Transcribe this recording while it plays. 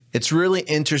It's really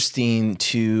interesting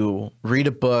to read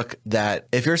a book that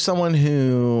if you're someone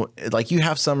who like you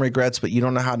have some regrets, but you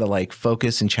don't know how to like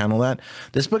focus and channel that,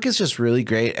 this book is just really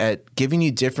great at giving you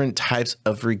different types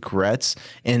of regrets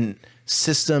and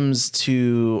systems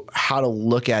to how to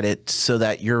look at it so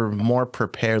that you're more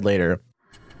prepared later.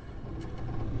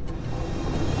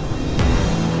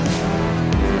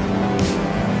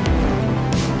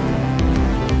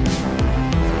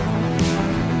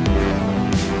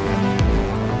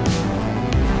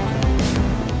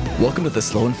 Welcome to the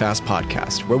Slow and Fast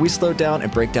podcast, where we slow down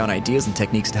and break down ideas and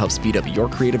techniques to help speed up your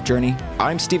creative journey.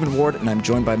 I'm Stephen Ward, and I'm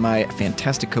joined by my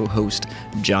fantastic co-host,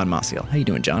 John Maciel. How you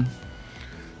doing, John?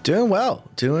 Doing well.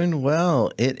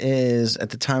 It is,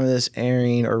 at the time of this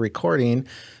airing or recording,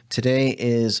 today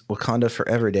is Wakanda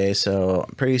Forever Day, so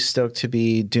I'm pretty stoked to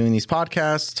be doing these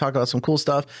podcasts, talk about some cool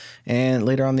stuff, and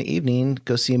later on in the evening,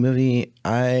 go see a movie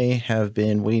I have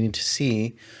been waiting to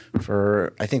see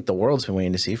for, I think the world's been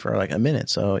waiting to see for like a minute.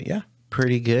 So yeah,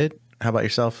 pretty good. How about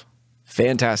yourself?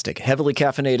 Fantastic. Heavily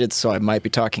caffeinated, so I might be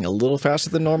talking a little faster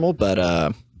than normal,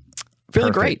 but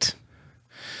feeling great.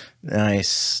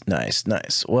 Nice.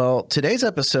 Well, today's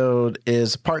episode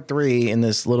is part 3 in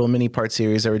this little mini part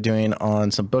series that we're doing on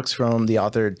some books from the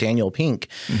author Daniel Pink.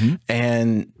 Mm-hmm.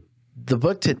 And the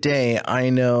book today I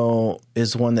know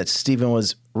is one that Stephen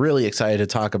was really excited to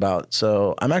talk about.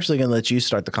 So I'm actually going to let you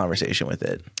start the conversation with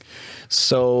it.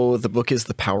 So the book is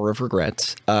The Power of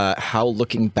Regret, How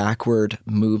Looking Backward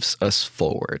Moves Us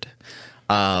Forward.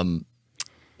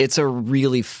 It's a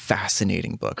really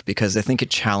fascinating book because I think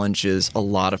it challenges a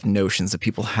lot of notions that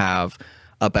people have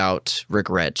about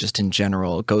regret just in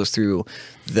general. It goes through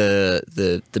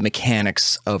the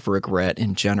mechanics of regret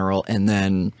in general and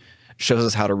then shows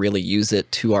us how to really use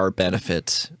it to our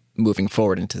benefit moving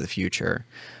forward into the future.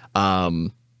 I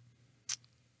mean,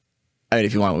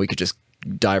 if you want, we could just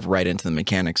dive right into the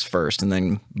mechanics first and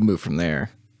then move from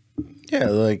there. Yeah,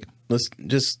 like let's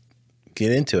just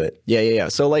get into it. Yeah.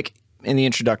 So like in the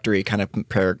introductory kind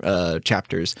of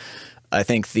chapters, I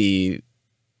think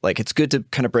it's good to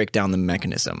kind of break down the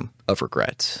mechanism of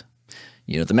regret.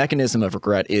 You know, the mechanism of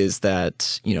regret is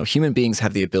that, you know, human beings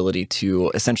have the ability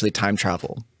to essentially time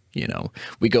travel. You know,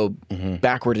 we go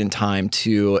backward in time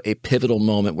to a pivotal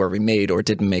moment where we made or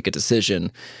didn't make a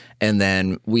decision. And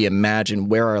then we imagine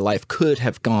where our life could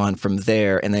have gone from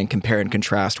there and then compare and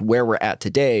contrast where we're at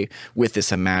today with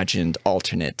this imagined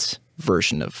alternate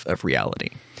version of reality.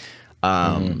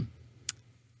 From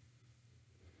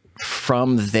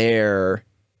there,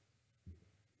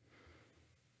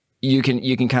 you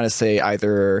can kind of say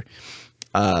either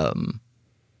at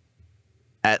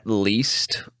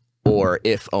least or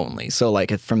if only. So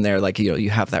like from there, like, you know, you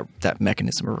have that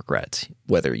mechanism of regret,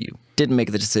 whether you didn't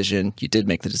make the decision, you did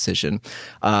make the decision.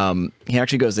 He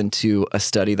actually goes into a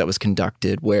study that was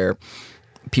conducted where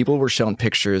people were shown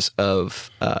pictures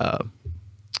of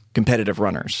competitive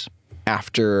runners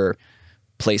after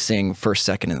placing first,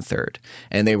 second, and third.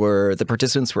 And the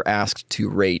participants were asked to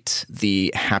rate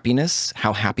the happiness,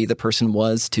 how happy the person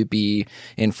was to be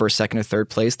in first, second, or third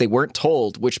place. They weren't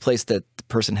told which place that the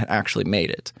person had actually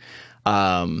made it.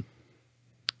 And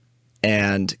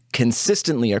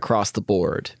consistently across the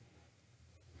board,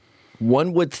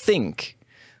 one would think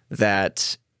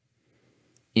that,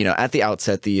 you know, at the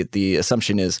outset, the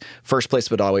assumption is first place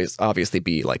would always obviously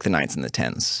be like the 9s and the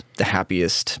 10s, the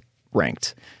happiest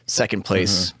ranked. Second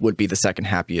place would be the second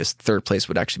happiest. Third place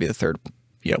would actually be the third,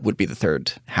 would be the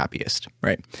third happiest,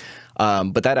 right?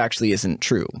 But that actually isn't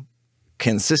true.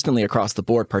 Consistently across the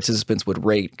board, participants would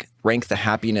rank the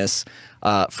happiness.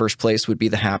 First place would be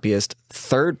the happiest.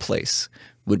 Third place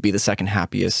would be the second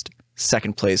happiest.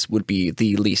 Second place would be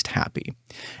the least happy.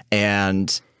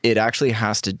 And it actually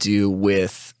has to do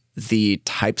with the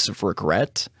types of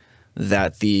regret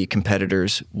that the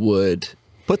competitors would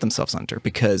put themselves under,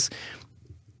 because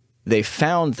they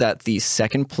found that the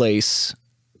second place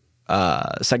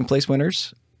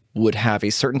winners would have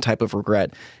a certain type of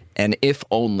regret, and if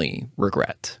only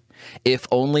regret. If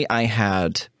only I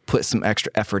had put some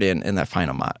extra effort in that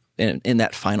final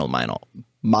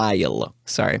mile.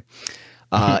 Sorry.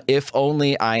 If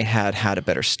only I had a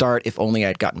better start. If only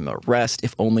I'd gotten more rest.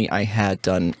 If only I had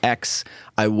done X,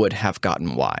 I would have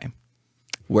gotten Y.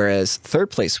 Whereas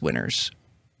third place winners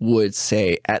would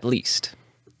say, at least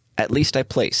I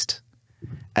placed.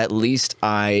 At least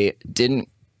I didn't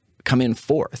come in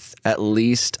fourth. At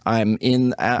least I'm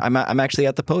actually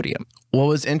at the podium. What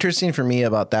was interesting for me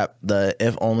about that, the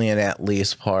if only and at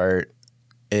least part,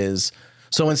 is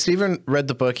so when Stephen read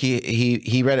the book,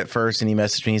 he read it first and he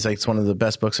messaged me. He's like, it's one of the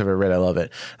best books I've ever read. I love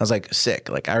it. I was like, sick.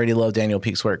 Like, I already love Daniel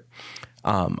Pink's work.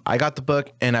 I got the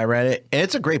book and I read it, and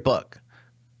it's a great book.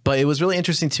 but it was really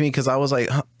interesting to me because I was like,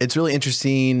 it's really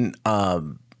interesting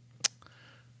how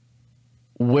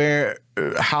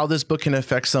this book can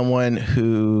affect someone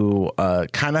who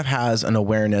kind of has an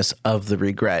awareness of the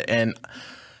regret. And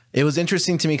it was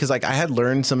interesting to me because like I had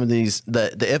learned some of these,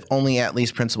 the if only at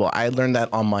least principle. I had learned that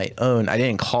on my own. I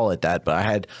didn't call it that, but I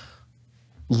had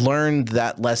learned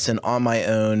that lesson on my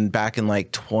own back in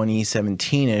like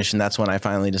 2017-ish. And that's when I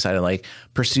finally decided like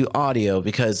pursue audio,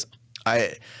 because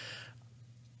I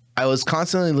was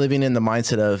constantly living in the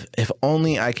mindset of if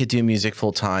only I could do music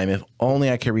full time, if only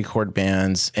I could record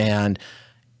bands. And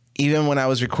even when I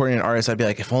was recording an artist, I'd be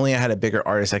like, if only I had a bigger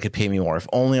artist that could pay me more, if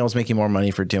only I was making more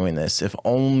money for doing this, if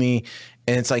only.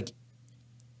 And it's like,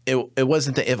 it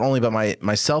wasn't the if only, but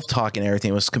my self-talk and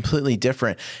everything was completely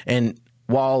different. And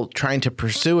while trying to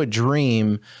pursue a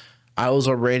dream, I was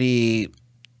already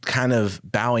kind of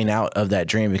bowing out of that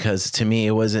dream because to me,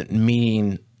 it wasn't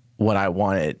meeting what I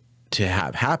wanted to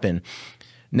have happen.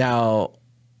 Now,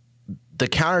 the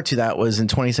counter to that was in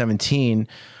 2017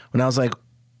 when I was like,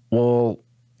 well,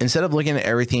 instead of looking at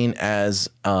everything as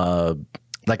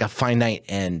like a finite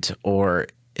end, or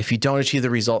if you don't achieve the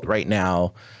result right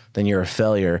now, then you're a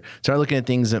failure. Start looking at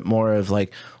things that more of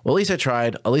like, well, at least I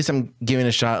tried. At least I'm giving it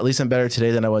a shot. At least I'm better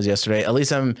today than I was yesterday. At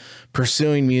least I'm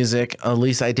pursuing music. At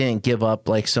least I didn't give up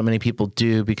like so many people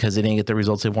do because they didn't get the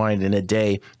results they wanted in a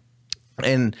day.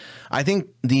 And I think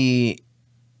the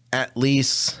at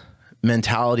least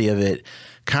mentality of it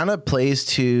kind of plays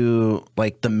to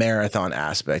like the marathon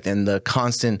aspect and the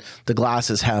constant, the glass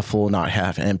is half full, not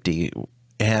half empty.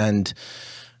 And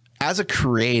as a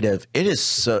creative, it is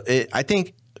so, I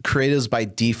think creatives by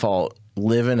default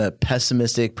live in a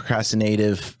pessimistic,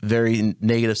 procrastinative, very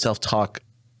negative self-talk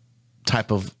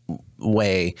type of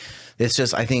way. It's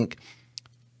just, I think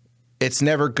it's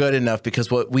never good enough because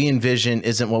what we envision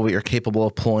isn't what we are capable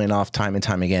of pulling off time and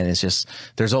time again. It's just,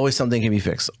 there's always something that can be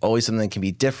fixed, always something that can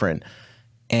be different.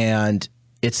 And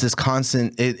it's this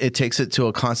constant, it takes it to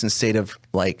a constant state of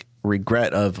like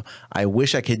regret of, I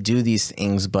wish I could do these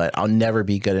things, but I'll never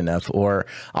be good enough, or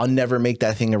I'll never make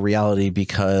that thing a reality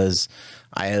because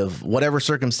I have whatever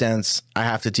circumstance I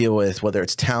have to deal with, whether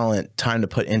it's talent, time to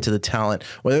put into the talent,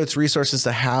 whether it's resources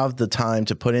to have the time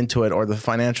to put into it, or the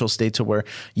financial state to where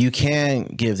you can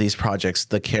give these projects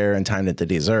the care and time that they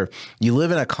deserve. You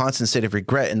live in a constant state of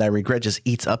regret, and that regret just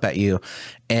eats up at you.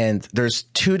 And there's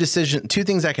two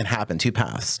things that can happen, two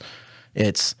paths.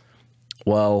 It's,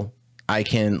 well, I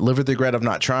can live with the regret of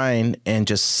not trying and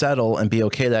just settle and be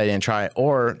okay that I didn't try.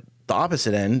 Or the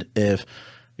opposite end, if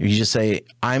you just say,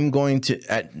 I'm going to,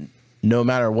 at no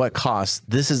matter what cost,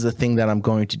 this is the thing that I'm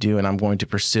going to do, and I'm going to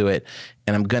pursue it,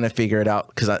 and I'm going to figure it out.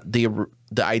 Because the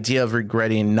idea of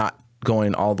regretting not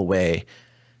going all the way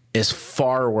is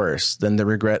far worse than the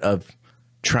regret of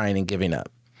trying and giving up.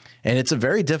 And it's a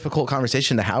very difficult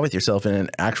conversation to have with yourself in an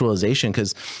actualization,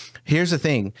 because here's the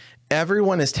thing.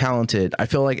 Everyone is talented. I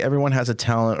feel like everyone has a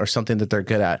talent or something that they're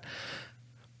good at.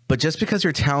 But just because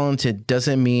you're talented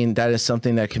doesn't mean that is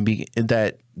something that can be,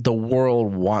 that the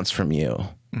world wants from you.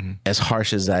 Mm-hmm. As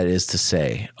harsh as that is to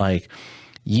say. Like,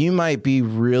 you might be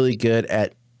really good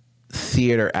at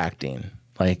theater acting.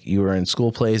 Like, you were in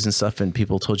school plays and stuff and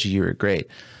people told you were great.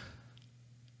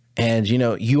 And, you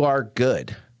know, you are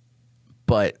good.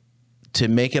 But to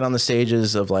make it on the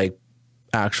stages of like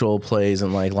actual plays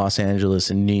in like Los Angeles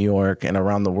and New York and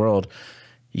around the world,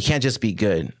 you can't just be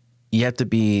good. You have to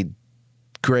be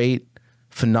great,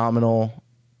 phenomenal.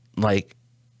 Like,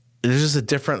 there's just a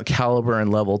different caliber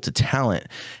and level to talent.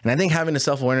 And I think having a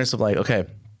self-awareness of like, okay,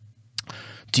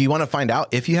 do you want to find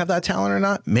out if you have that talent or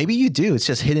not? Maybe you do. It's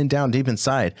just hidden down deep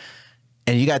inside.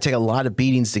 And you got to take a lot of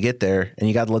beatings to get there, and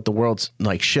you got to let the world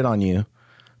like shit on you.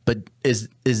 But is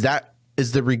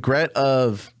the regret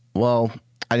of, well,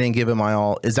 I didn't give it my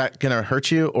all, is that going to hurt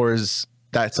you, or is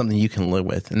that something you can live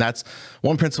with? And that's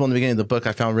one principle in the beginning of the book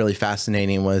I found really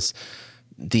fascinating, was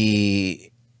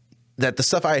that the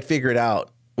stuff I had figured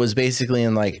out was basically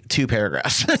in like 2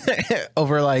 paragraphs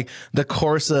over like the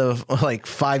course of like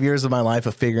 5 years of my life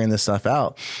of figuring this stuff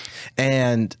out.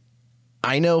 And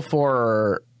I know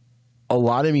for a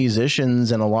lot of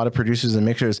musicians and a lot of producers and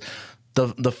mixers,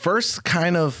 the first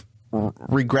kind of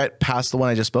regret past the one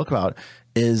I just spoke about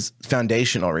is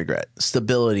foundational regret,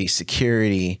 stability,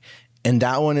 security. And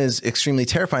that one is extremely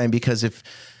terrifying, because if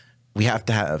we have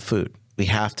to have food, we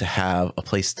have to have a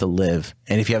place to live.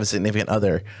 And if you have a significant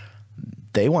other,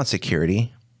 they want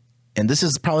security. And this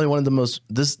is probably one of the most,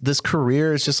 this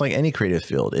career is just like any creative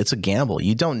field. It's a gamble.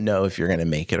 You don't know if you're going to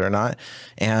make it or not.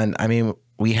 And I mean,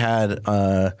 we had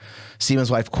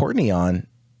Steven's wife, Courtney, on,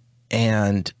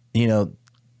 and, you know,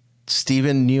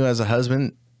 Steven knew as a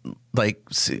husband, like,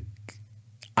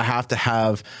 I have to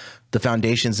have the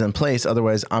foundations in place.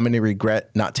 Otherwise, I'm going to regret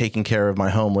not taking care of my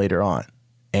home later on.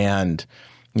 And,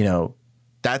 you know,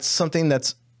 that's something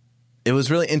it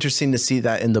was really interesting to see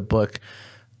that in the book.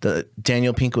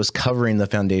 Daniel Pink was covering the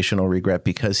foundational regret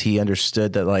because he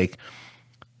understood that, like,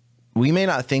 we may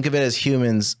not think of it as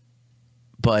humans,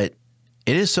 but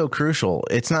it is so crucial.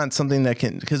 It's not something that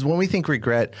because when we think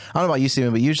regret, I don't know about you,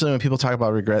 Steven, but usually when people talk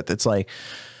about regret, it's like,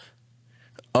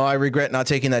 oh, I regret not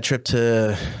taking that trip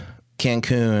to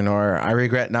Cancun, or I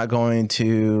regret not going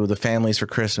to the families for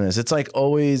Christmas. It's like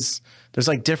always, there's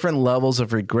like different levels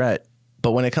of regret.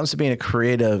 But when it comes to being a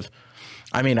creative,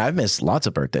 I mean, I've missed lots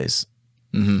of birthdays.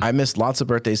 Mm-hmm. I missed lots of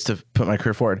birthdays to put my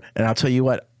career forward. And I'll tell you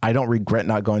what, I don't regret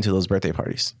not going to those birthday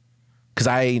parties. Because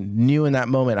I knew in that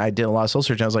moment, I did a lot of soul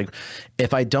searching. I was like,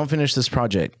 if I don't finish this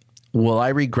project, will I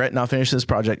regret not finishing this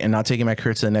project and not taking my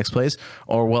career to the next place?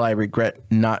 Or will I regret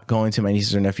not going to my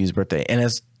niece's or nephew's birthday? And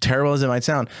as terrible as it might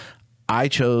sound, I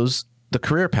chose the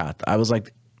career path. I was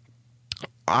like,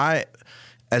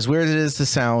 as weird as it is to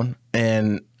sound,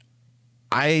 and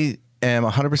I am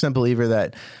 100% believer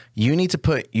that you need to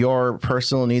put your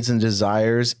personal needs and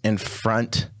desires in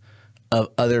front of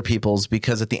other people's,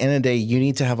 because at the end of the day, you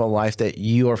need to have a life that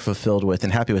you are fulfilled with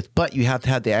and happy with, but you have to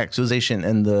have the actualization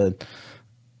and the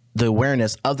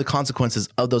awareness of the consequences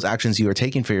of those actions you are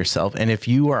taking for yourself. And if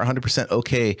you are 100%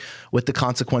 okay with the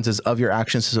consequences of your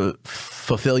actions to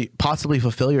possibly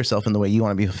fulfill yourself in the way you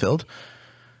want to be fulfilled,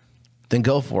 then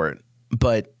go for it.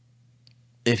 But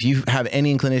if you have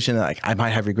any inclination that, like, I might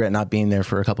have regret not being there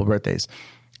for a couple birthdays,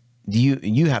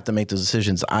 you have to make those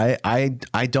decisions. I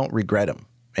don't regret them.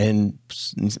 And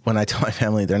when I tell my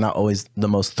family, they're not always the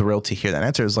most thrilled to hear that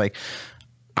answer. It's like,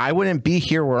 I wouldn't be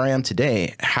here where I am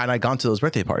today had I gone to those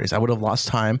birthday parties. I would have lost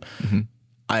time.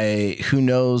 Mm-hmm. Who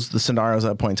knows the scenarios at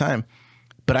that point in time.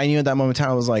 But I knew at that moment in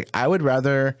time, I was like, I would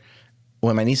rather,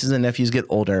 when my nieces and nephews get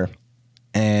older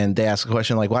and they ask a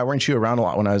question like, why weren't you around a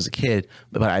lot when I was a kid?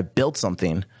 But I built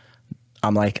something.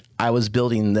 I'm like, I was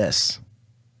building this.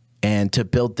 And to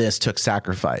build this took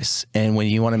sacrifice. And when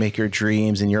you want to make your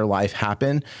dreams and your life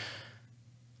happen,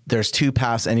 there's two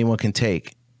paths anyone can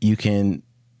take. You can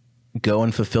go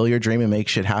and fulfill your dream and make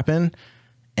shit happen.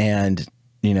 And,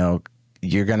 you know,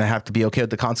 you're going to have to be okay with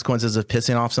the consequences of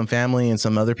pissing off some family and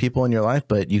some other people in your life,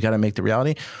 but you got to make the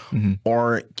reality. Mm-hmm.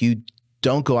 Or you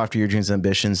don't go after your dreams and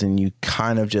ambitions and you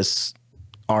kind of just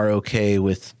are okay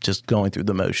with just going through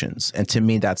the motions. And to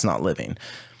me, that's not living.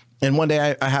 And one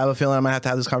day I have a feeling I'm going to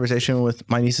have this conversation with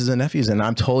my nieces and nephews, and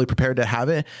I'm totally prepared to have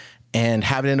it and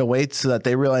have it in a way so that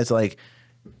they realize, like,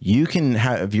 you can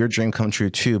have your dream come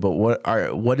true too, but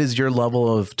what is your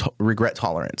level of regret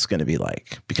tolerance going to be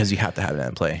like? Because you have to have it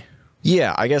in play.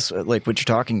 Yeah, I guess like what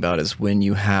you're talking about is when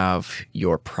you have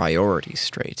your priorities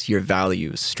straight, your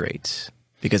values straight.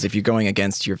 Because if you're going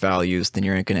against your values, then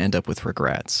you're going to end up with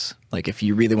regrets. Like if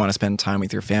you really want to spend time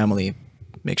with your family,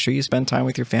 make sure you spend time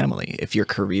with your family. If your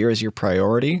career is your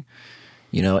priority,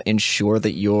 you know, ensure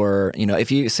that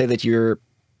if you say that your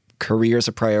career is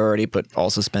a priority, but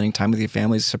also spending time with your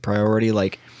family is a priority,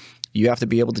 like you have to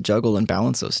be able to juggle and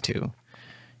balance those two.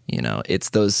 You know, it's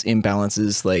those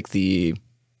imbalances, like the,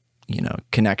 you know,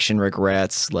 connection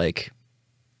regrets. Like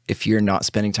if you're not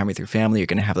spending time with your family, you're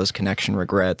going to have those connection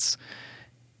regrets,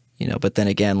 you know, but then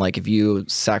again, like if you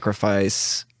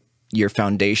sacrifice your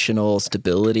foundational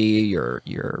stability,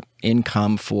 your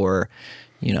income for,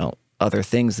 you know, other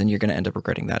things, then you're going to end up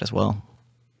regretting that as well.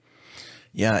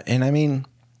 Yeah. And I mean,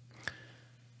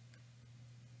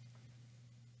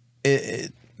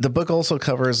 the book also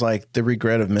covers like the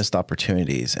regret of missed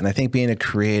opportunities. And I think being a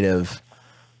creative,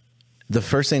 the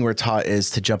first thing we're taught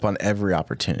is to jump on every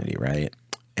opportunity, right?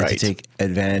 And to take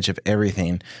advantage of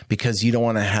everything because you don't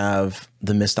want to have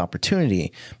the missed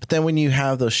opportunity. But then when you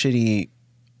have those shitty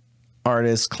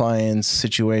artists, clients,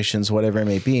 situations, whatever it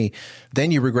may be,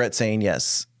 then you regret saying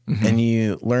yes. Mm-hmm. And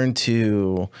you learn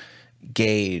to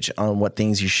gauge on what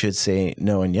things you should say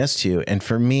no and yes to. And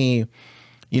for me,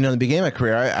 you know, in the beginning of my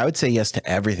career, I would say yes to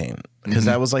everything because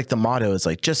that was like the motto. It's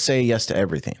like, just say yes to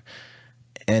everything.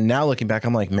 And now looking back,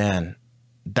 I'm like, man,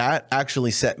 that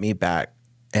actually set me back.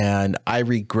 And I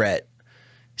regret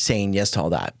saying yes to all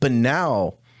that. But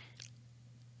now,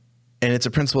 and it's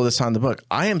a principle this time in the book,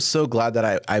 I am so glad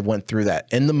that I went through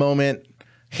that. In the moment,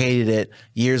 hated it.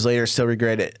 Years later, still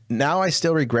regret it. Now I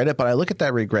still regret it, but I look at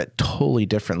that regret totally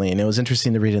differently. And it was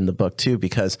interesting to read in the book too,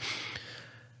 because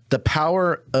the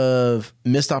power of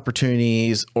missed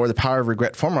opportunities or the power of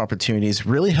regret former opportunities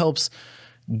really helps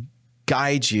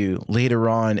guide you later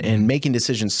on in making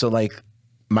decisions. So like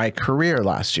my career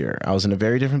last year, I was in a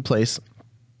very different place.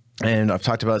 And I've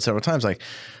talked about it several times. Like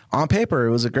on paper,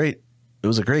 it was a great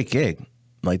gig.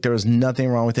 Like there was nothing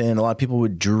wrong with it. And a lot of people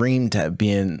would dream to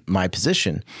be in my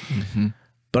position.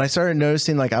 But I started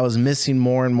noticing like I was missing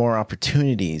more and more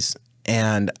opportunities.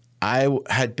 And I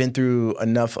had been through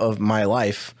enough of my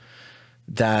life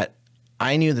that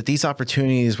I knew that these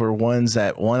opportunities were ones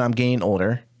that, one, I'm getting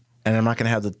older and I'm not going to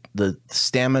have the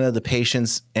stamina, the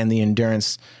patience, and the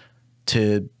endurance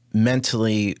to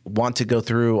mentally want to go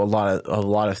through a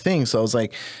lot of things. So I was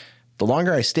like, the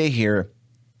longer I stay here,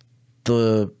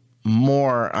 the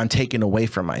more I'm taking away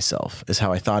from myself is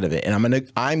how I thought of it. And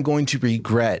I'm going to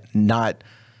regret not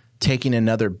taking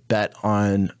another bet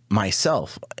on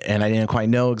myself. And I didn't quite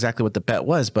know exactly what the bet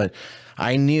was, but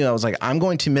I knew, I was like, I'm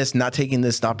going to miss not taking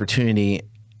this opportunity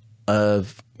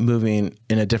of moving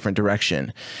in a different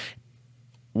direction.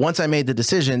 Once I made the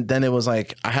decision, then it was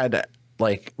like, I had to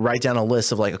like write down a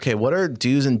list of like, okay, what are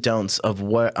do's and don'ts of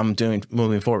what I'm doing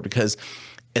moving forward? Because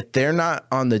if they're not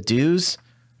on the do's,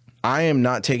 I am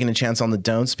not taking a chance on the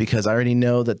don'ts, because I already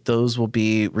know that those will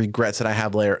be regrets that I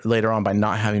have later on by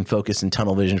not having focus and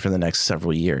tunnel vision for the next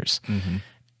several years.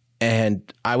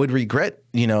 And I would regret,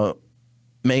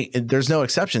 there's no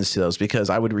exceptions to those,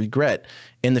 because I would regret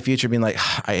in the future being like,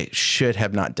 I should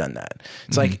have not done that.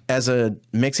 It's like, as a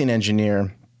mixing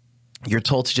engineer, you're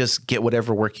told to just get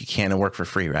whatever work you can and work for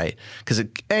free, right? Because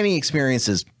any experience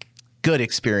is good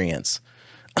experience.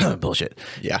 Bullshit.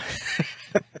 Yeah.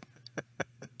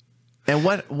 And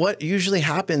what usually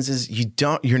happens is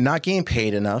you're not getting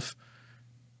paid enough,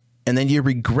 and then you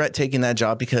regret taking that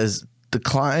job because the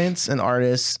clients and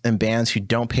artists and bands who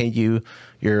don't pay you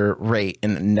your rate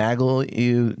and naggle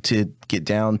you to get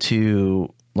down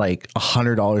to like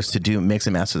 $100 to mix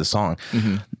and master the song.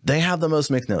 They have the most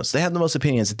mix notes. They have the most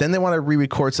opinions. Then they want to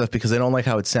re-record stuff because they don't like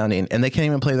how it's sounding, and they can't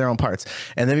even play their own parts.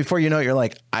 And then before you know it, you're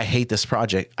like, I hate this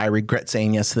project. I regret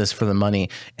saying yes to this for the money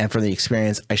and for the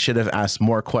experience. I should have asked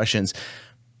more questions.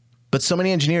 But so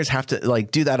many engineers have to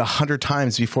like do that 100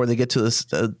 times before they get to this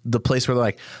the place where they're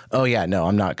like, oh yeah, no,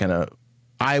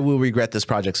 I will regret this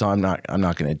project, so I'm not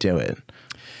going to do it.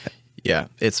 Yeah,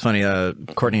 it's funny.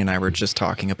 Courtney and I were just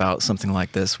talking about something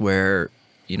like this, where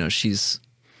she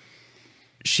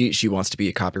wants to be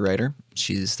a copywriter.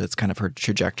 That's kind of her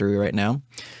trajectory right now,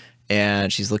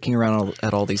 and she's looking around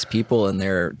at all these people, and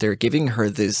they're giving her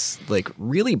this like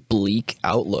really bleak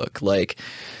outlook. Like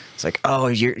it's like, oh,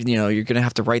 you're gonna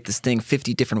have to write this thing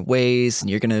 50 different ways, and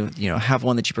you're gonna have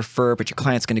one that you prefer, but your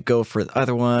client's gonna go for the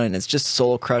other one, and it's just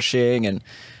soul crushing. And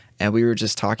we were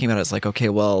just talking about it. It's like, okay,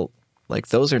 well, like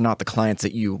those are not the clients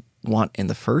that you want in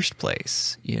the first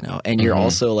place, and you're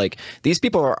also like, these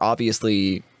people are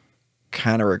obviously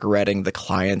kind of regretting the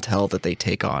clientele that they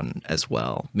take on as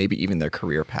well, maybe even their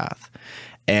career path.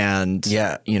 And,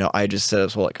 I just said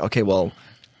as well, like, okay, well,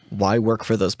 why work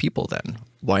for those people then?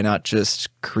 Why not just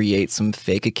create some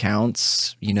fake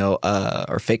accounts,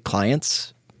 or fake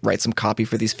clients, write some copy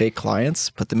for these fake clients,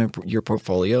 put them in your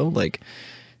portfolio,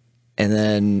 and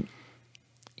then,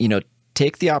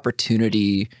 take the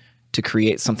opportunity to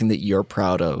create something that you're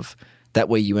proud of. That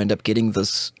way you end up getting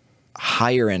those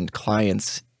higher end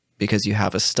clients because you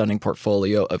have a stunning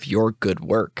portfolio of your good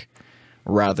work,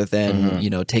 rather than,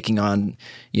 taking on,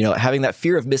 having that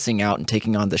fear of missing out and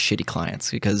taking on the shitty clients.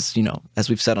 Because, as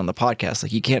we've said on the podcast,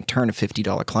 like you can't turn a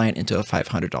 $50 client into a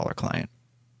 $500 client.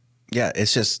 Yeah,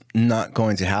 it's just not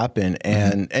going to happen.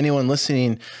 And anyone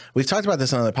listening, we've talked about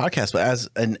this on other podcasts, but as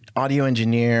an audio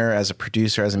engineer, as a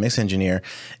producer, as a mix engineer,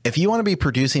 if you want to be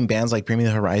producing bands like Bring Me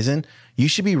the Horizon, you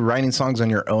should be writing songs on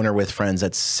your own or with friends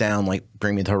that sound like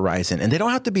Bring Me the Horizon. And they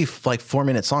don't have to be like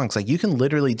 4-minute songs. Like you can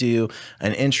literally do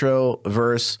an intro,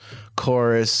 verse,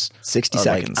 chorus, 60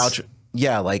 seconds. Like outro.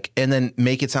 Yeah, like, and then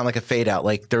make it sound like a fade out.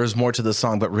 Like there was more to the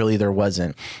song, but really there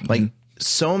wasn't. Like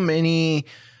so many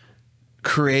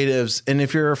creatives, and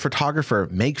if you're a photographer,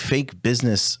 make fake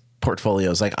business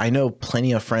portfolios. Like I know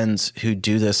plenty of friends who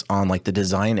do this on like the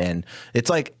design end. It's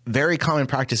like very common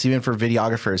practice even for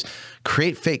videographers.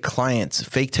 Create fake clients,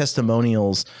 fake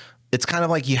testimonials. It's kind of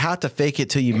like you have to fake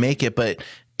it till you make it, but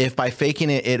if by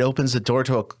faking it, it opens the door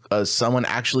to someone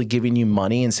actually giving you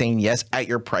money and saying yes at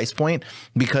your price point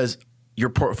because your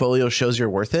portfolio shows you're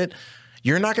worth it,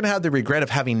 you're not going to have the regret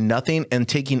of having nothing and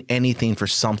taking anything for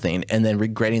something and then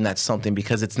regretting that something,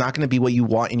 because it's not going to be what you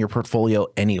want in your portfolio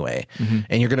anyway.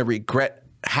 And you're going to regret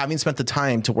having spent the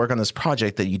time to work on this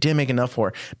project that you didn't make enough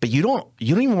for, but you don't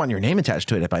even want your name attached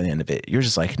to it by the end of it. You're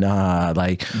just like, nah,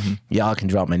 like y'all can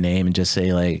drop my name and just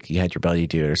say like you had your buddy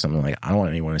do it or something. Like I don't want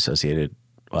anyone associated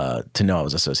to know I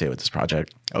was associated with this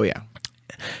project. Oh yeah.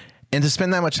 And to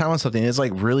spend that much time on something is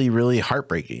like really, really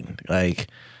heartbreaking. Like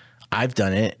I've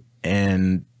done it.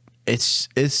 And it's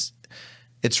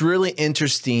really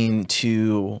interesting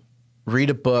to read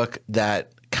a book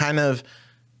that kind of,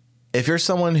 if you're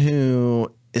someone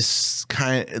who is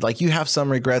kind of like, you have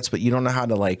some regrets, but you don't know how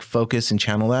to like focus and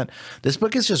channel that, this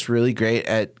book is just really great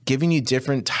at giving you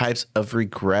different types of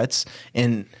regrets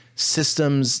and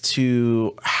systems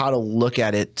to how to look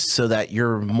at it so that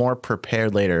you're more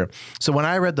prepared later. So when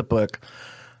I read the book,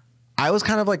 I was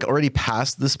kind of like already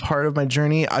past this part of my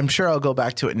journey. I'm sure I'll go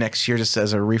back to it next year just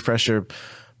as a refresher,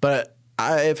 but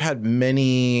I've had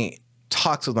many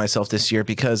talks with myself this year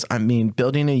because, I mean,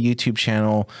 building a YouTube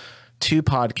channel, 2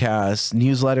 podcasts,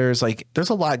 newsletters, like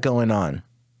there's a lot going on.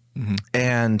 Mm-hmm.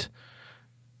 And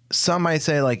some might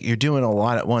say like, you're doing a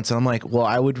lot at once. And I'm like, well,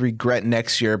 I would regret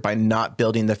next year by not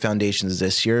building the foundations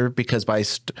this year, because by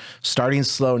starting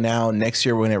slow now, next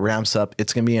year when it ramps up,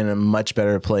 it's going to be in a much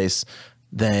better place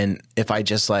than if I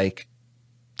just like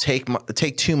take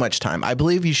too much time. I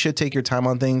believe you should take your time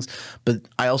on things, but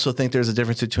I also think there's a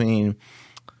difference between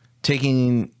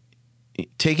taking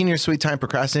your sweet time,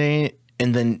 procrastinating,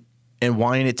 and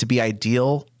wanting it to be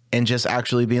ideal, and just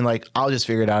actually being like, I'll just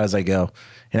figure it out as I go.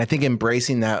 And I think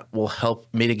embracing that will help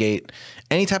mitigate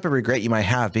any type of regret you might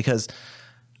have, because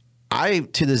I,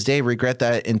 to this day, regret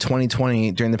that in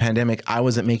 2020 during the pandemic, I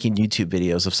wasn't making YouTube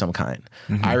videos of some kind.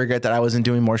 Mm-hmm. I regret that I wasn't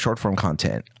doing more short form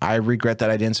content. I regret that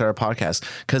I didn't start a podcast,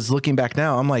 because looking back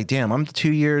now, I'm like, damn, I'm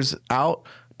 2 years out,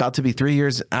 about to be 3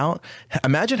 years out.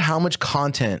 Imagine how much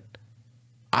content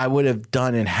I would have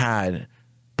done and had,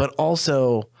 but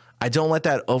also I don't let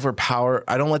that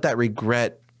I don't let that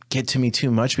regret get to me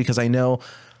too much, because I know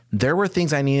there were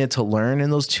things I needed to learn in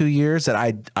those 2 years that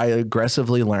I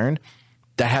aggressively learned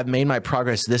that have made my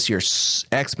progress this year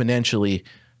exponentially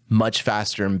much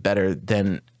faster and better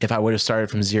than if I would have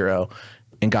started from zero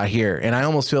and got here. And I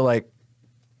almost feel like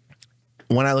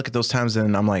when I look at those times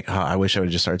and I'm like, oh, I wish I would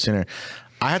have just started sooner.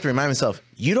 I have to remind myself,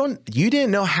 you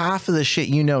didn't know half of the shit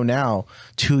you know now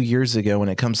 2 years ago when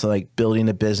it comes to like building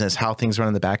a business, how things run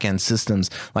in the back end systems.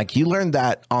 Like you learned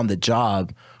that on the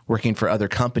job, working for other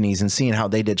companies and seeing how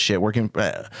they did shit, working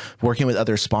with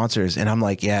other sponsors. And I'm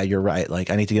like, yeah, you're right.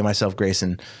 Like I need to give myself grace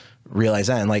and realize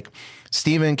that. And like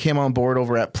Steven came on board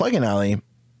over at Plugin Alley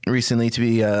recently to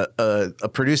be a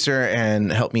producer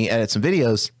and help me edit some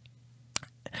videos.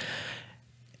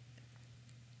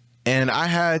 And I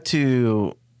had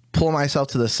to pull myself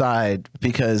to the side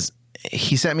because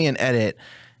he sent me an edit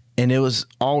and it was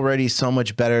already so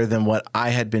much better than what I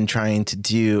had been trying to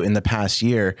do in the past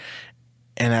year.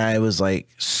 And I was like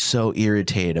so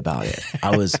irritated about it.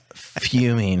 I was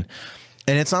fuming.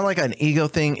 And it's not like an ego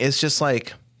thing. It's just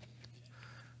like,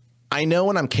 I know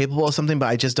when I'm capable of something, but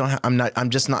I just I'm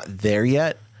just not there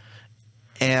yet.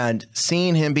 And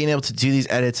seeing him being able to do these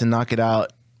edits and knock it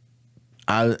out,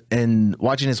 and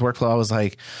watching his workflow, I was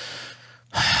like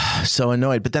so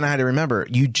annoyed. But then I had to remember,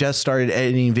 you just started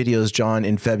editing videos, John,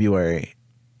 in February.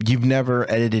 You've never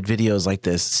edited videos like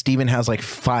this. Steven has like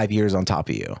 5 years on top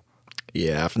of you.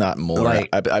 Yeah, if not more. Like,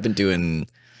 I've been doing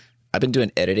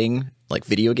editing, like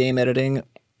video game editing.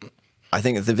 I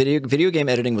think the video game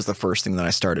editing was the first thing that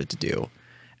I started to do.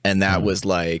 And that was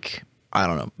like, I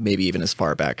don't know, maybe even as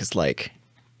far back as like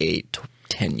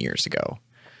 8-10 years ago.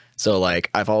 So like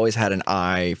I've always had an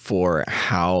eye for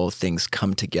how things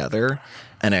come together.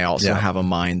 And I also have a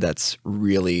mind that's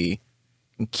really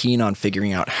keen on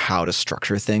figuring out how to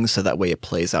structure things so that way it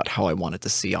plays out how I want it to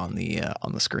see on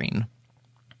the screen.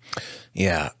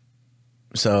 Yeah.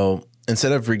 So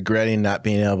instead of regretting not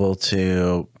being able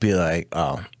to be like,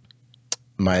 oh,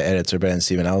 my edits are better than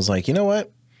Steven, I was like, you know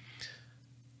what?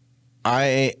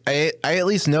 I at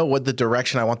least know what the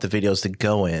direction I want the videos to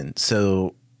go in.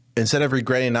 So instead of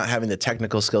regretting not having the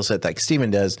technical skill set like Steven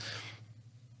does,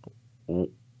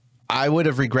 I would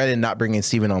have regretted not bringing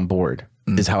Steven on board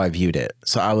is how I viewed it.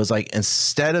 So I was like,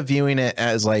 instead of viewing it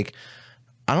as like,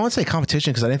 I don't want to say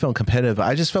competition because I didn't feel competitive.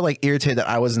 I just felt like irritated that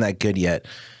I wasn't that good yet.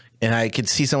 And I could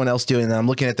see someone else doing it. And I'm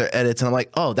looking at their edits and I'm like,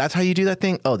 oh, that's how you do that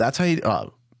thing? Oh, that's how you,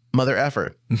 mother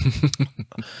effer.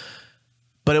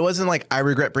 But it wasn't like I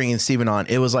regret bringing Steven on.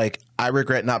 It was like I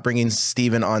regret not bringing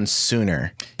Steven on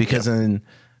sooner because then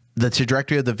the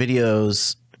trajectory of the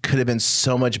videos could have been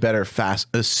so much better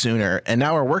sooner. And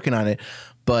now we're working on it.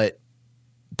 But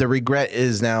the regret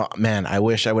is now, man, I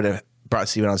wish I would have brought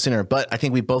Steven on sooner. But I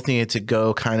think we both needed to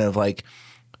go kind of like,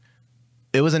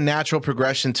 it was a natural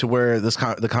progression to where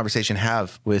the conversation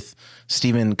have with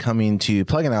Steven coming to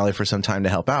Plugin Alley for some time to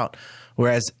help out.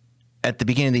 Whereas at the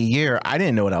beginning of the year, I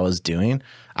didn't know what I was doing.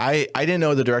 I didn't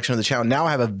know the direction of the channel. Now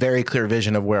I have a very clear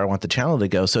vision of where I want the channel to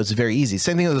go. So it's very easy.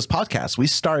 Same thing with this podcast. We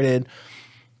started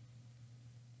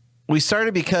we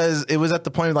started because it was at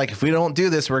the point of like, if we don't do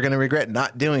this, we're going to regret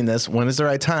not doing this. When is the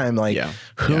right time? Like,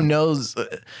 who knows?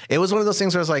 It was one of those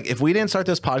things where it's like, if we didn't start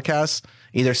this podcast,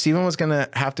 either Steven was going to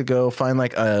have to go find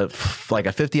like a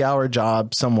 50-hour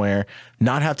job somewhere,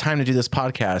 not have time to do this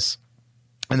podcast.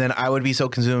 And then I would be so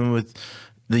consumed with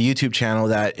the YouTube channel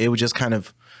that it would just kind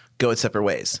of go its separate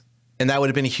ways. And that would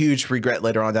have been a huge regret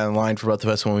later on down the line for both of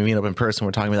us when we meet up in person.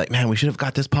 We're talking like, man, we should have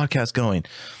got this podcast going.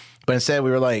 But instead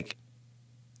we were like,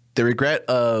 the regret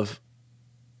of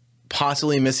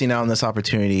possibly missing out on this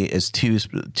opportunity is too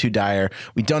dire.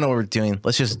 We don't know what we're doing.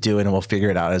 Let's just do it and we'll figure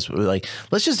it out as we're like,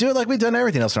 let's just do it like we've done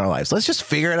everything else in our lives. Let's just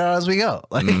figure it out as we go.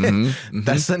 Like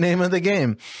that's the name of the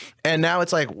game. And now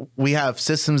it's like we have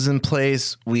systems in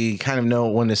place. We kind of know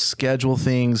when to schedule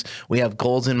things. We have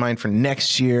goals in mind for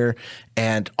next year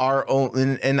and our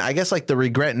own. And I guess like the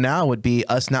regret now would be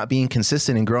us not being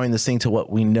consistent and growing this thing to what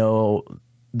we know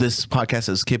this podcast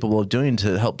is capable of doing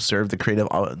to help serve the creative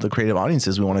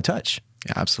audiences we want to touch.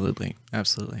 Yeah, absolutely.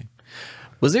 Absolutely.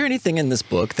 Was there anything in this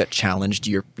book that challenged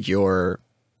your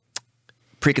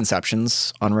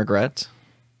preconceptions on regret?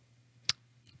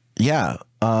 Yeah.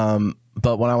 But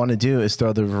what I want to do is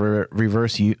throw the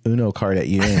reverse Uno card at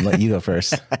you and let you go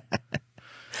first.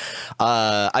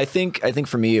 I think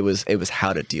for me, it was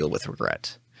how to deal with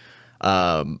regret.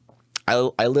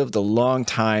 I lived a long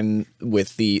time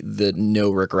with the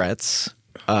no regrets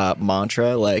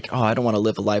mantra, like, oh, I don't want to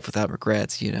live a life without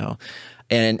regrets, you know.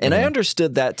 And I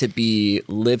understood that to be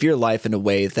live your life in a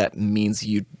way that means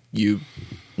you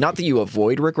not that you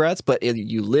avoid regrets, but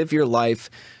you live your life,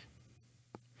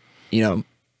 you know,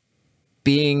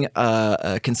 being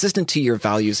consistent to your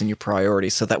values and your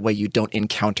priorities, so that way you don't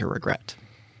encounter regret.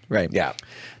 Right. Yeah.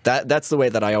 That's the way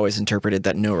that I always interpreted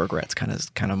that no regrets kind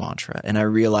of mantra. And I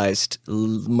realized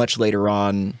much later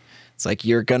on, it's like,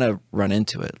 you're going to run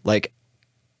into it. Like,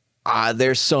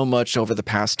 there's so much over the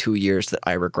past 2 years that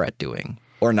I regret doing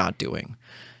or not doing.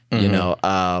 You know,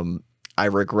 I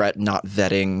regret not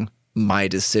vetting my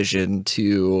decision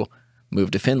to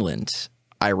move to Finland.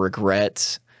 I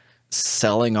regret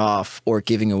selling off or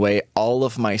giving away all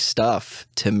of my stuff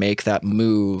to make that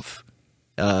move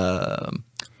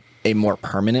a more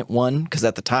permanent one, because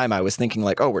at the time I was thinking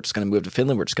like, oh, we're just going to move to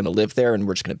Finland, we're just going to live there, and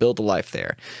we're just going to build a life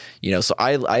there, you know. So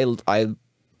I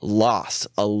lost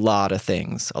a lot of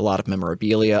things, a lot of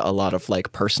memorabilia, a lot of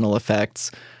like personal effects,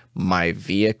 my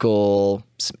vehicle,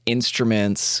 some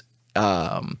instruments,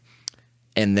 and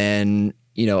then,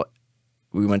 you know,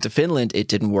 we went to Finland. It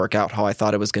didn't work out how I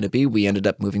thought it was going to be. We ended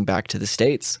up moving back to the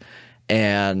States,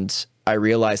 and I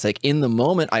realized, like, in the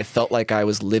moment I felt like I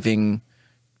was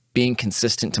being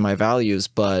consistent to my values,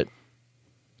 but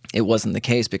it wasn't the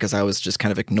case, because I was just kind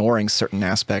of ignoring certain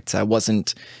aspects. I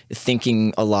wasn't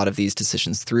thinking a lot of these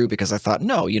decisions through, because I thought,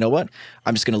 no, you know what?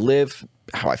 I'm just going to live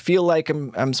how I feel like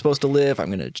I'm supposed to live. I'm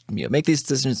going to, you know, make these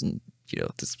decisions, and, you know,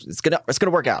 it's going to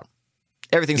work out.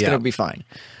 Everything's going to be fine.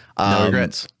 No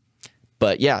regrets.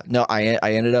 But yeah, no, I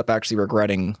ended up actually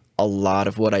regretting a lot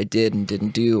of what I did and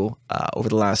didn't do over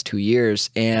the last 2 years.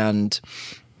 And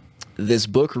this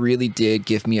book really did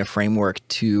give me a framework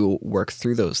to work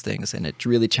through those things. And it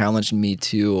really challenged me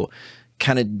to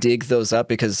kind of dig those up,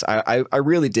 because I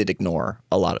really did ignore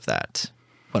a lot of that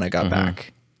when I got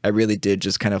back. I really did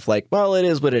just kind of like, well, it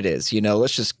is what it is, you know,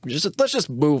 let's just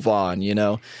move on, you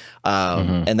know?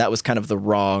 And that was kind of the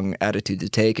wrong attitude to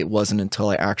take. It wasn't until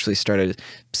I actually started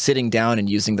sitting down and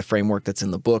using the framework that's in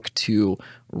the book to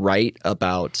write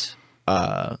about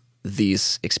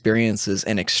these experiences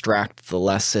and extract the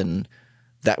lesson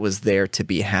that was there to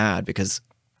be had. Because,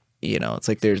 you know, it's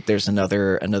like there's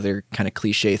another kind of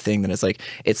cliche thing that is like,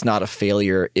 it's not a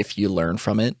failure if you learn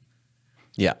from it.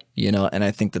 Yeah. You know, and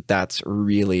I think that that's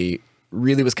really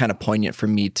was kind of poignant for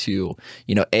me to,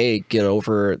 you know, A, get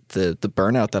over the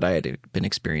burnout that I had been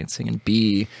experiencing, and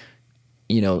B,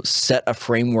 you know, set a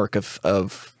framework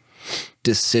of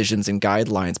decisions and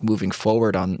guidelines moving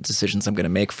forward on decisions I'm going to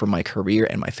make for my career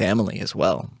and my family as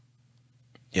well.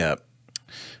 Yeah.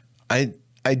 I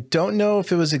don't know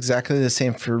if it was exactly the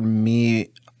same for me,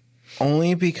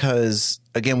 only because,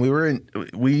 again,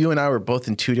 you and I were both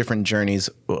in two different journeys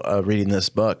reading this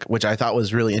book, which I thought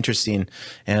was really interesting.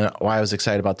 And why I was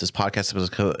excited about this podcast was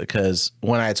because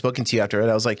when I had spoken to you after it,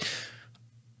 I was like,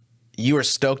 you were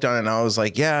stoked on it. And I was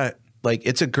like, yeah, like,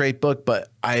 it's a great book, but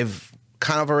I've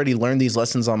kind of already learned these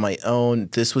lessons on my own.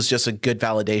 This was just a good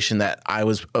validation that I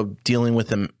was dealing with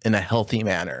them in a healthy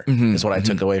manner is what I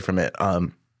took away from it.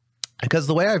 Because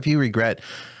the way I view regret,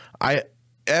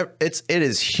 it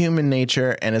is human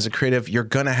nature, and as a creative, you're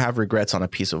gonna have regrets on a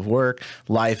piece of work,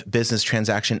 life, business,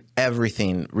 transaction,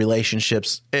 everything,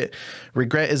 relationships.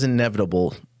 Regret is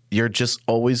inevitable you're just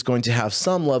always going to have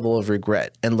some level of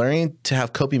regret, and learning to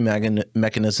have coping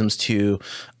mechanisms to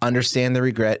understand the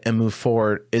regret and move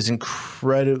forward is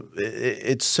incredible.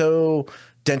 It's so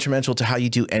detrimental to how you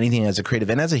do anything as a creative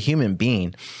and as a human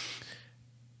being.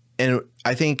 And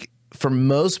I think for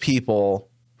most people,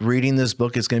 reading this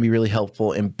book is going to be really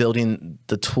helpful in building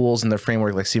the tools and the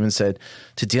framework, like Steven said,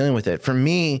 to dealing with it. For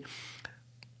me,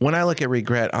 when I look at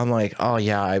regret, I'm like, oh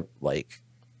yeah,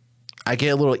 I get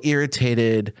a little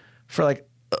irritated for like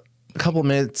a couple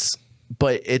minutes,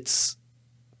 but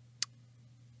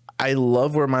I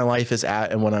love where my life is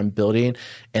at and what I'm building.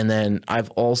 And then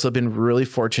I've also been really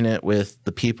fortunate with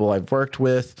the people I've worked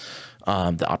with,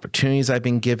 the opportunities I've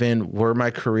been given, where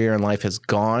my career and life has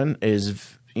gone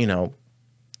is,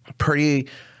 pretty.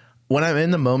 When I'm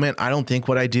in the moment, I don't think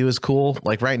what I do is cool.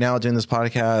 Like right now, doing this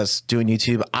podcast, doing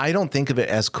YouTube, I don't think of it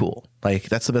as cool. Like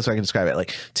that's the best way I can describe it.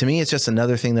 Like to me, it's just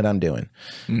another thing that I'm doing.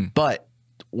 But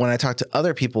when I talk to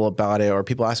other people about it, or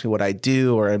people ask me what I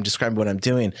do, or I'm describing what I'm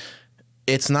doing,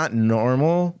 it's not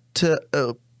normal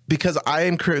to because I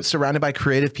am surrounded by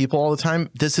creative people all the time.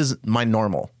 This is my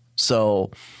normal.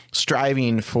 So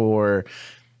striving for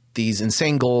these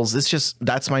insane goals,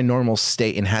 that's my normal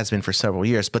state and has been for several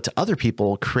years. But to other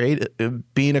people,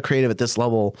 being a creative at this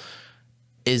level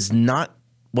is not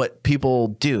what people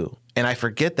do. And I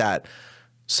forget that.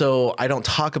 So I don't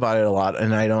talk about it a lot,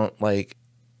 and I don't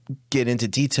get into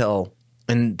detail.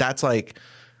 And that's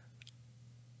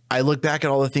I look back at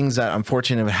all the things that I'm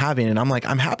fortunate of having, and I'm like,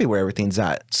 I'm happy where everything's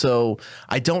at. So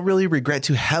I don't really regret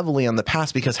too heavily on the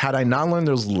past, because had I not learned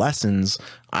those lessons,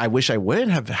 I wish I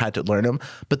wouldn't have had to learn them.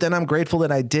 But then I'm grateful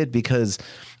that I did, because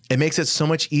it makes it so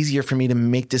much easier for me to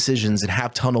make decisions and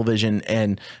have tunnel vision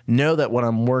and know that what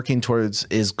I'm working towards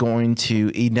is going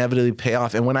to inevitably pay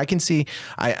off. And when I can see,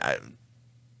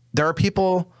 there are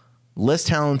people less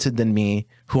talented than me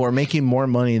who are making more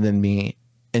money than me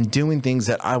and doing things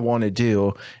that I want to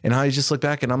do. And I just look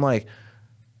back and I'm like,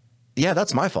 yeah,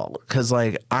 that's my fault. Cause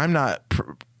I'm not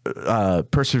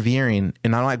persevering,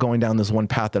 and I'm not going down this one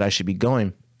path that I should be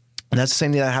going. And that's the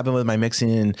same thing that happened with my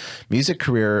mixing and music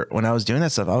career. When I was doing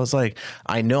that stuff, I was like,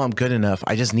 I know I'm good enough.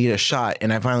 I just need a shot.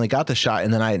 And I finally got the shot.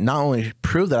 And then I not only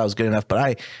proved that I was good enough, but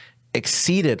I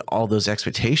exceeded all those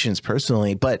expectations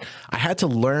personally. But I had to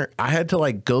learn, I had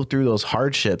to go through those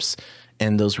hardships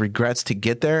and those regrets to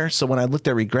get there. So when I looked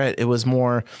at regret, it was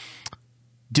more,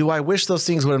 do I wish those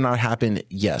things would have not happened?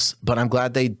 Yes. But I'm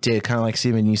glad they did. Kind of like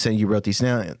Steven, you said you wrote these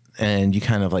down and you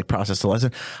kind of processed the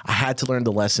lesson. I had to learn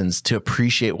the lessons to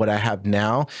appreciate what I have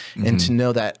now, and to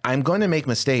know that I'm going to make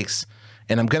mistakes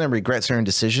and I'm going to regret certain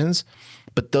decisions,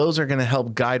 but those are going to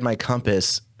help guide my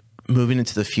compass moving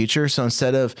into the future. So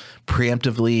instead of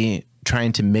preemptively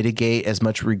trying to mitigate as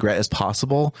much regret as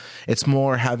possible, it's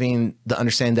more having the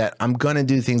understanding that I'm going to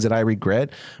do things that I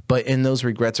regret, but in those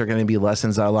regrets are going to be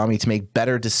lessons that allow me to make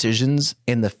better decisions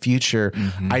in the future.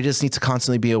 I just need to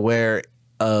constantly be aware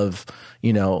of,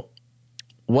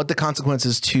 what the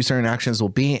consequences to certain actions will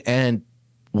be, and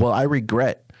will I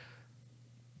regret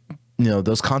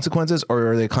those consequences,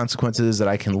 or are they consequences that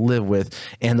I can live with?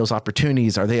 And those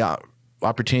opportunities, are they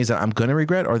opportunities that I'm going to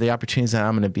regret, or the opportunities that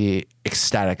I'm going to be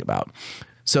ecstatic about?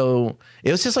 So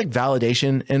it was just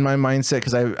validation in my mindset,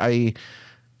 because I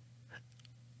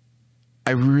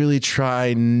really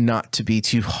try not to be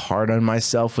too hard on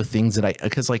myself with things that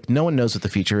because no one knows what the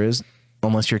future is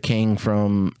unless you're king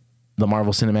from the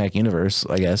Marvel Cinematic Universe,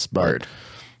 I guess. But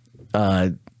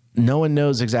no one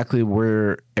knows exactly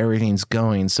where everything's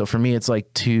going. So for me, it's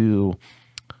to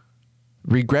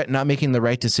regret not making the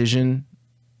right decision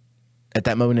at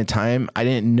that moment in time. I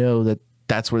didn't know that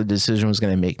that's where the decision was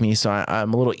going to make me. So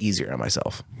I'm a little easier on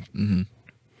myself.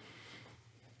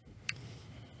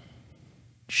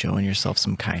 Showing yourself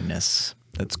some kindness.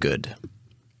 That's good.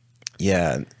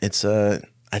 Yeah. It's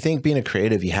I think being a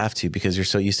creative, you have to, because you're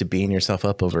so used to beating yourself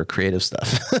up over creative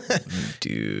stuff.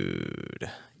 Dude.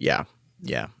 Yeah.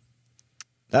 Yeah.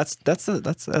 That's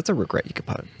a regret you could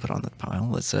put on the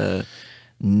pile. It's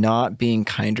not being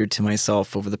kinder to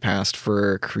myself over the past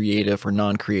for creative or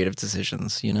non-creative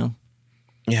decisions,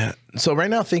 Yeah. So right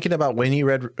now, thinking about when you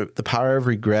read The Power of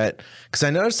Regret, because I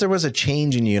noticed there was a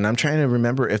change in you, and I'm trying to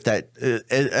remember if that,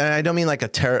 and I don't mean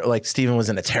like Steven was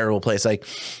in a terrible place.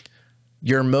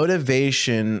 Your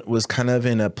motivation was kind of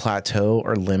in a plateau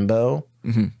or limbo.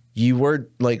 You were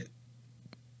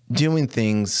doing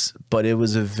things, but it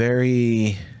was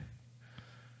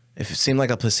it seemed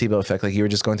like a placebo effect. You were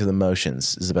just going through the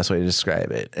motions is the best way to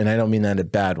describe it. And I don't mean that in a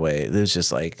bad way. It was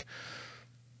just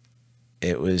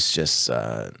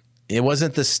it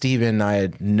wasn't the Steven I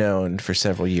had known for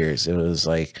several years. It was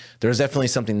there was definitely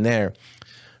something there,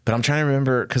 But I'm trying to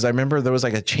remember, because I remember there was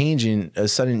like a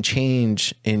sudden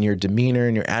change in your demeanor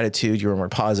and your attitude. You were more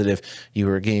positive. You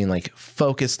were getting like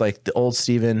focused, like the old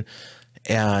Steven.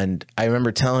 And I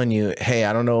remember telling you, hey,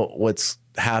 I don't know what's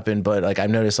happened, but like I've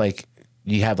noticed like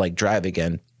you have like drive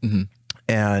again. Mm-hmm.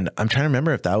 And I'm trying to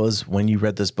remember if that was when you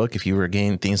read this book, if you were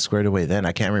getting things squared away then.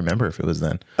 I can't remember if it was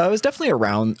then. It was definitely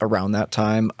around that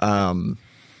time.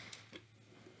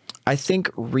 I think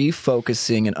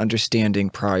refocusing and understanding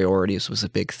priorities was a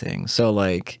big thing. So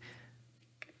like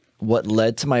what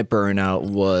led to my burnout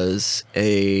was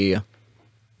a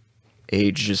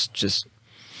just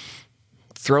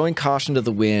throwing caution to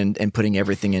the wind and putting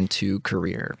everything into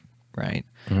career, right?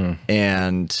 Mm-hmm.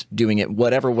 And doing it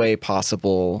whatever way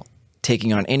possible,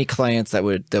 taking on any clients that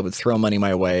would throw money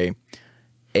my way,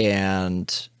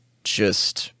 and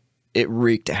just it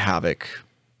wreaked havoc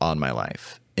on my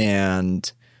life.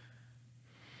 And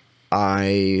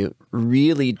I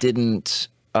really didn't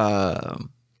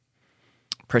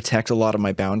protect a lot of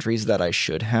my boundaries that I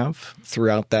should have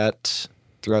throughout that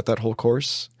whole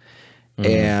course.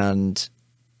 Mm-hmm. And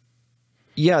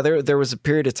yeah, there was a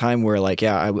period of time where like,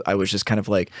 yeah, I was just kind of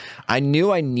like, I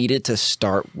knew I needed to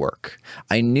start work.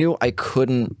 I knew I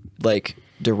couldn't like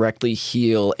directly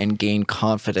heal and gain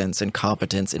confidence and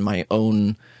competence in my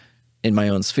own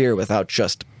sphere without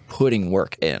just putting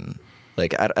work in.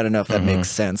 Like, I don't know if that makes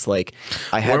sense. Like,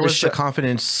 I had Where was the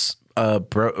confidence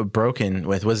broken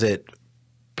with? Was it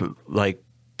like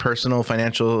personal,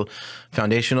 financial,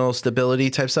 foundational stability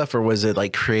type stuff, or was it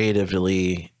like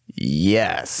creatively?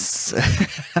 Yes.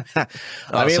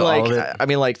 I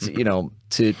mean, like, you know,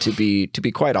 to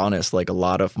be quite honest, like a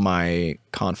lot of my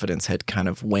confidence had kind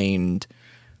of waned,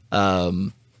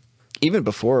 even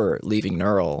before leaving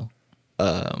Neural,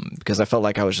 because I felt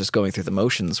like I was just going through the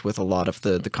motions with a lot of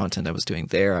the content I was doing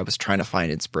there. I was trying to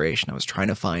find inspiration. I was trying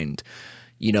to find,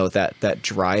 you know, that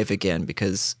drive again,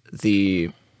 because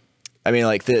the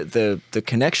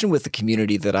connection with the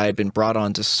community that I had been brought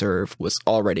on to serve was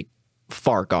already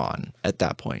far gone at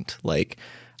that point. Like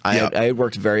I had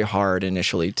worked very hard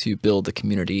initially to build a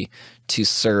community to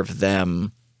serve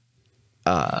them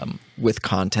with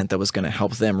content that was going to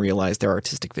help them realize their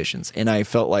artistic visions. And I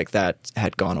felt like that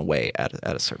had gone away at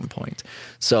a certain point.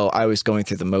 So I was going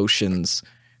through the motions,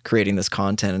 creating this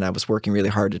content, and I was working really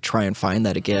hard to try and find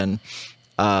that again.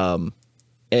 And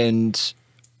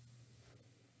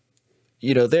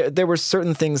you know, there were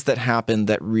certain things that happened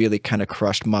that really kind of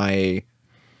crushed my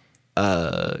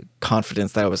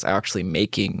confidence that I was actually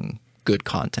making good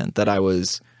content, that I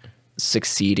was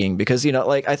succeeding. Because, you know,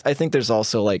 like I think there's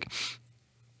also like,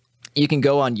 you can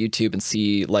go on YouTube and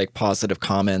see like positive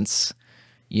comments,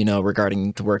 you know,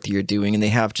 regarding the work that you're doing, and they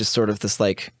have just sort of this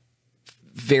like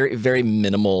very, very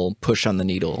minimal push on the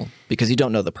needle because you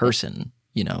don't know the person.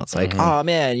 You know, it's like, oh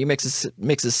man, you mix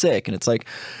us sick, and it's like,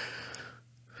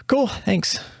 cool,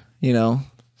 thanks. You know,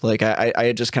 like I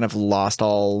had just kind of lost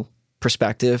all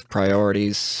perspective,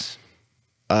 priorities,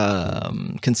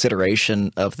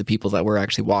 consideration of the people that were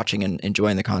actually watching and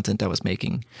enjoying the content I was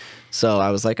making. So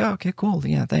I was like, oh, okay, cool.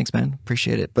 Yeah, thanks, man.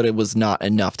 Appreciate it. But it was not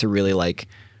enough to really like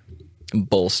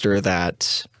bolster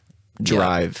that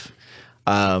drive.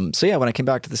 Yeah. So yeah, when I came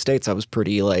back to the States, I was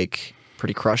pretty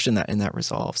crushed in that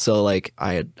resolve. So like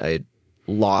I had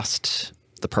lost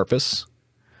the purpose.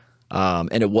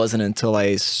 And it wasn't until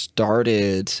I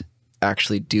started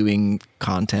actually doing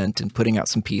content and putting out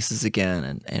some pieces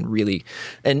again and really,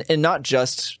 and not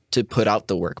just to put out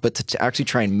the work, but to actually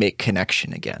try and make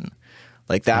connection again.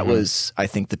 Like that was, I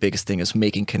think, the biggest thing, is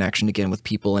making connection again with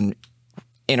people and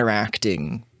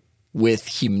interacting with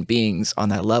human beings on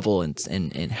that level,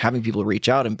 and having people reach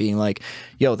out and being like,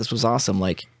 yo, this was awesome.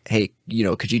 Like, hey, you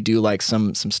know, could you do like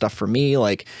some stuff for me?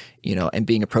 Like, you know, and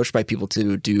being approached by people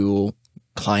to do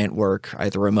client work,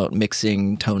 either remote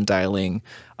mixing, tone dialing.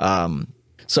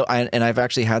 So I've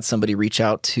actually had somebody reach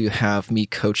out to have me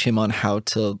coach him on how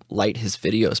to light his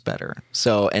videos better.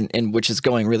 So, and which is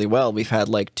going really well. We've had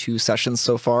like 2 sessions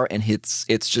so far, and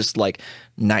it's just like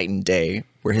night and day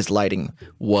where his lighting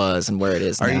was and where it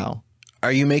is now.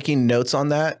 Are you making notes on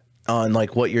that, on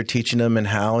like what you're teaching them and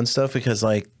how and stuff? Because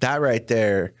like that right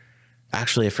there,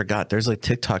 actually, I forgot. There's like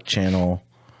TikTok channel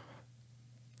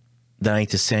that I need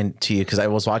to send to you, because I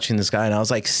was watching this guy and I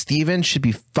was like, Steven should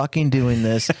be fucking doing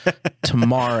this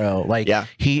tomorrow. Like, yeah.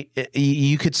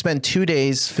 You could spend 2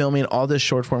 days filming all this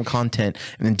short form content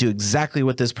and then do exactly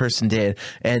what this person did,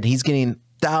 and he's getting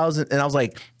thousands. And I was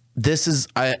like, this is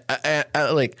I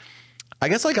like, I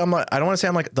guess like I don't want to say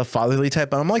I'm like the fatherly type,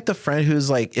 but I'm like the friend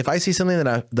who's like, if I see something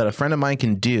that a friend of mine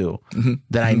can do,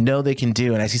 that I know they can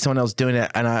do, and I see someone else doing it,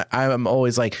 and I'm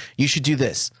always like, you should do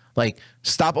this. Like,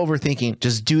 stop overthinking.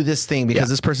 Just do this thing because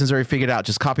this person's already figured it out.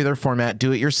 Just copy their format,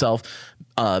 do it yourself.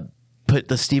 Put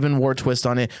the Stephen Ward twist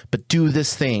on it, but do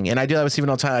this thing. And I do that with Stephen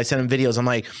all the time. I send him videos. I'm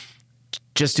like,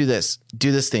 just do this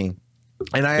thing.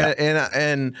 And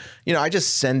and you know, I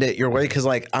just send it your way because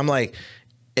like I'm like,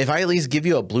 if I at least give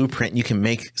you a blueprint, you can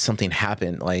make something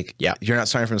happen. Like, you're not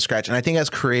starting from scratch. And I think as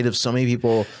creatives, so many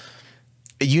people,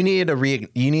 you needed to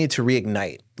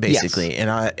reignite basically.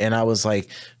 Yes. And I was like,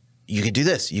 you could do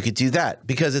this, you could do that,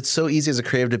 because it's so easy as a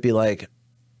creative to be like,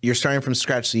 you're starting from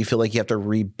scratch, so you feel like you have to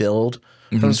rebuild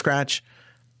from scratch.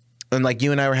 And like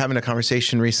you and I were having a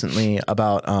conversation recently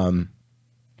about,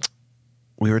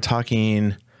 we were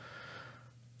talking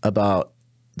about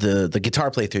the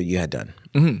guitar playthrough you had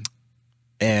done.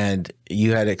 And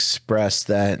you had expressed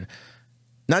that,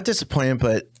 not disappointment,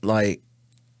 but like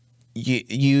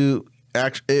you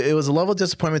actually, it was a level of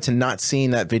disappointment to not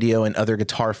seeing that video in other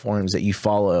guitar forums that you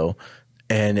follow.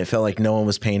 And it felt like no one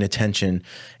was paying attention,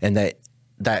 and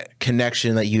that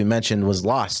connection that you mentioned was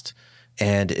lost.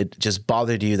 And it just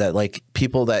bothered you that like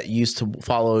people that used to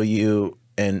follow you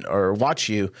or watch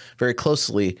you very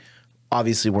closely,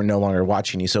 obviously were no longer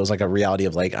watching you. So it was like a reality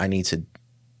of like, I need to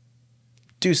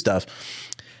do stuff.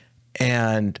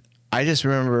 And I just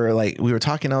remember like we were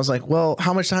talking, I was like, well,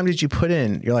 how much time did you put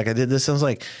in? You're like, I did this. I was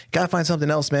like, gotta find something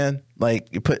else, man. Like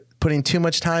you're putting too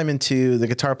much time into the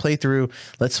guitar playthrough.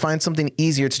 Let's find something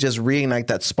easier to just reignite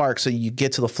that spark so you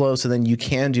get to the flow, so then you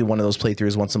can do one of those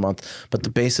playthroughs once a month. But the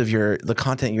base of the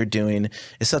content you're doing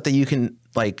is stuff that you can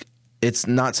like, it's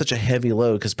not such a heavy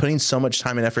load, because putting so much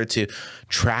time and effort to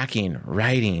tracking,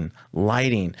 writing,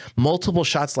 lighting, multiple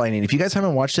shots lighting. If you guys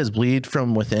haven't watched his Bleed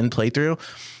From Within playthrough,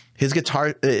 his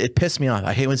guitar, it pissed me off.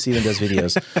 I hate when Steven does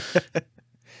videos.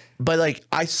 But like,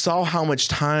 I saw how much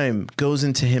time goes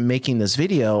into him making this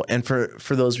video. And for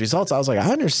those results, I was like,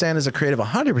 I understand as a creative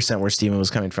 100% where Steven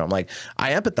was coming from. Like,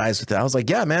 I empathize with it. I was like,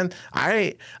 yeah, man,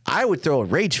 I would throw a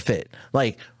rage fit.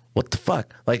 Like, what the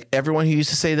fuck? Like, everyone who used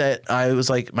to say that I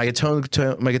was like, my guitar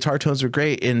tones were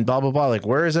great and blah, blah, blah. Like,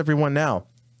 where is everyone now?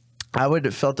 I would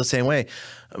have felt the same way.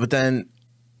 But then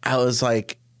I was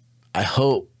like, I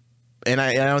hope. And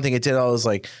I don't think it did. I was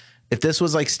like, if this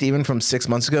was like Steven from 6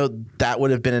 months ago, that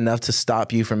would have been enough to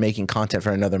stop you from making content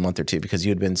for another month or two, because you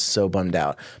had been so bummed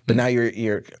out. But now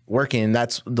you're working. And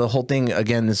that's the whole thing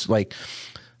again, is like,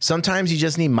 sometimes you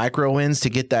just need micro wins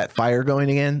to get that fire going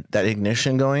again, that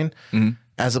ignition going,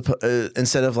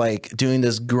 instead of like doing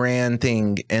this grand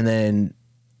thing and then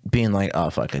being like,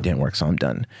 oh fuck, it didn't work, so I'm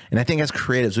done. And I think as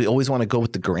creatives, we always want to go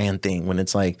with the grand thing when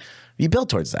it's like, you build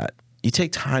towards that. You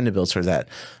take time to build towards that.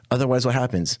 Otherwise, what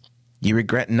happens? You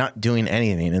regret not doing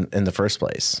anything in the first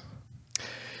place.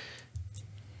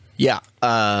 Yeah.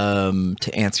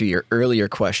 To answer your earlier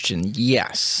question,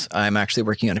 yes, I'm actually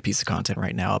working on a piece of content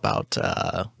right now about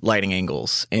lighting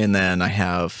angles. And then I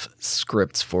have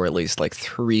scripts for at least like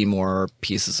 3 more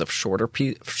pieces of shorter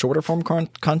form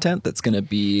content that's going to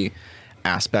be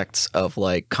aspects of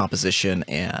like composition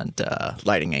and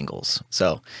lighting angles.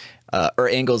 So, or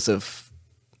angles of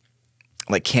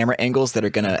like camera angles that are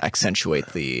going to accentuate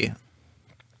the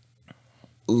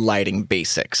lighting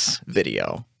basics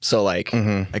video. So like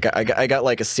I got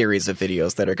like a series of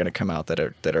videos that are going to come out that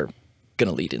are going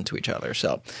to lead into each other.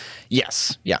 So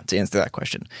yes, yeah, to answer that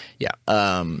question. Yeah.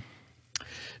 No,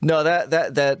 that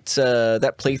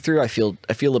playthrough,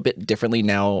 I feel a bit differently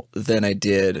now than I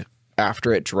did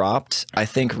after it dropped. I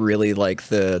think really like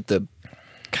the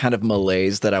kind of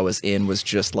malaise that I was in was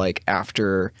just like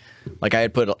after, like I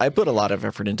put a lot of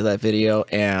effort into that video,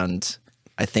 and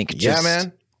I think just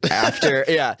after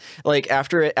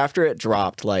after it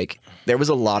dropped, like there was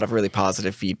a lot of really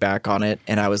positive feedback on it,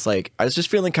 and I was just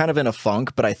feeling kind of in a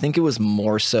funk. But I think it was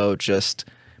more so just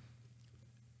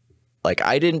like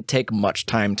I didn't take much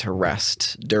time to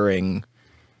rest during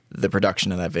the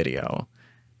production of that video.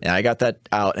 And I got that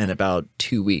out in about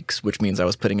 2 weeks, which means I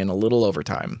was putting in a little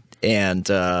overtime. And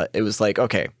it was like,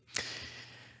 okay, I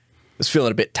was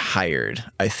feeling a bit tired,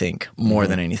 I think, more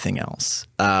than anything else.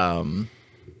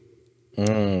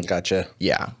 Gotcha.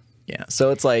 Yeah. Yeah.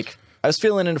 So it's like I was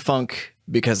feeling in a funk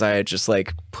because I had just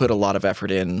like put a lot of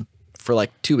effort in for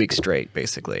like 2 weeks straight,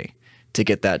 basically, to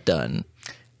get that done.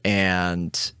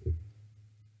 And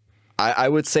I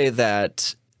would say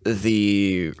that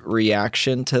the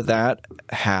reaction to that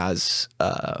has,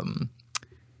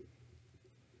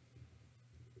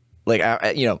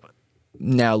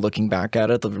 now looking back at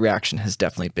it, the reaction has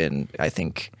definitely been, I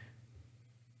think,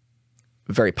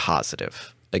 very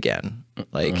positive again.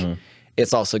 Like,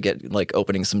 it's also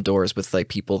opening some doors with like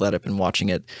people that have been watching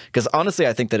it. Because honestly,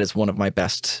 I think that it's one of my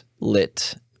best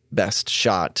lit, best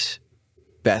shot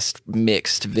best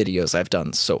mixed videos I've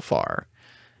done so far.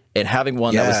 And having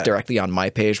one that was directly on my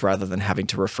page rather than having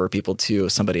to refer people to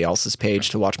somebody else's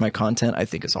page to watch my content, I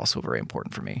think is also very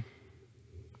important for me.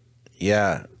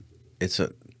 Yeah.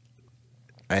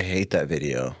 I hate that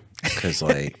video because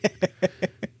like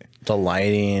the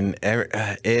lighting,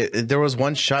 there was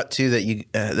one shot too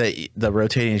that the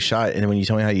rotating shot. And when you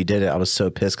told me how you did it, I was so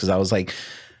pissed because I was like,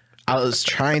 I was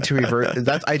trying to reverse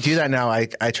that. I do that now.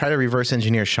 I try to reverse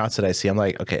engineer shots that I see. I'm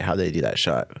like, okay, how did they do that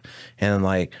shot? And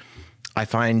like, I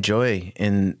find joy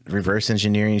in reverse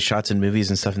engineering shots in movies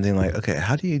and stuff and thinking like, okay,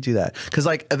 how do you do that? Because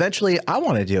like eventually I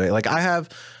want to do it. Like I have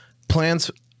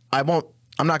plans.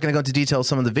 I'm not going to go into detail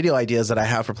some of the video ideas that I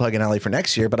have for Plug and Alley for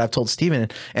next year, but I've told Steven,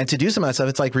 and to do some of that stuff,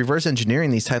 it's like reverse engineering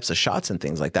these types of shots and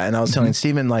things like that. And I was telling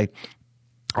Steven, like,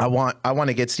 I want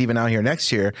to get Steven out here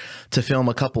next year to film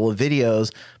a couple of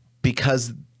videos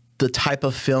because the type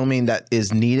of filming that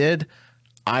is needed,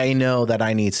 I know that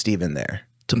I need Steven there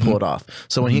to pull it off.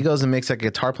 So when he goes and makes like a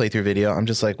guitar playthrough video, I'm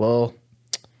just like, well,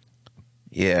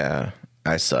 yeah,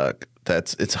 I suck.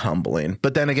 It's humbling.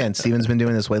 But then again, Steven's been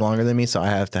doing this way longer than me, so I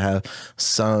have to have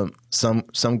some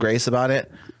grace about it.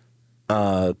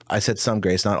 I said some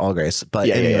grace, not all grace. But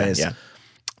anyways,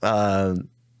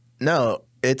 no,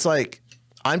 it's like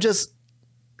I'm just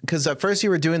because at first you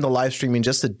were doing the live streaming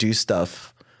just to do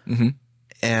stuff.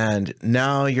 And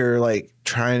now you're like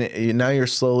now you're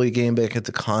slowly getting back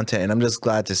into content, and I'm just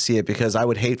glad to see it because I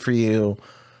would hate for you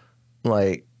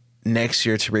like next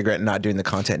year to regret not doing the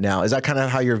content now. Is that kind of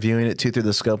how you're viewing it too, through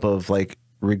the scope of like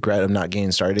regret of not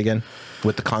getting started again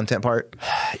with the content part?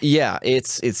 Yeah,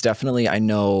 it's definitely, I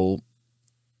know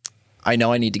I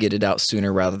need to get it out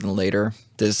sooner rather than later.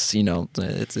 This,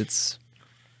 it's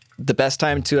the best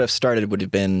time to have started would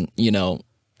have been,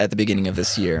 at the beginning of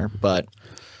this year, but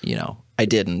I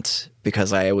didn't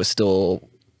because I was still,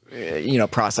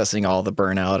 processing all the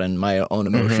burnout and my own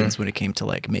emotions when it came to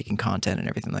like making content and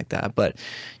everything like that. But,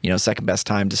 second best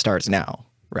time to start is now,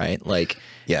 right? Like,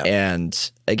 yeah.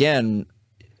 And again,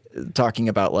 talking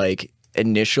about like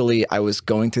initially I was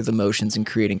going through the motions and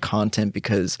creating content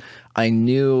because I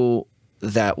knew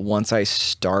that once I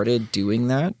started doing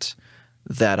that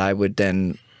I would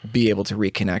then be able to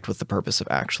reconnect with the purpose of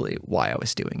actually why I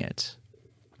was doing it.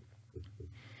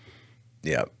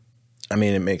 Yeah. I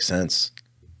mean, it makes sense.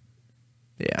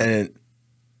 Yeah. And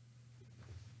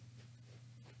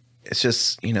it's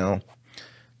just, I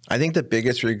think the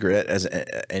biggest regret as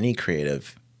any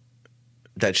creative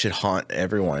that should haunt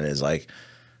everyone is like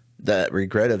that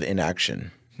regret of inaction.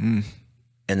 And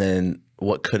then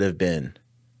what could have been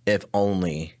if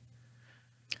only.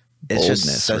 It's Boldness,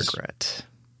 just such regret.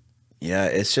 Yeah,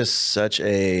 it's just such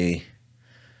like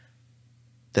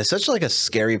a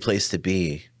scary place to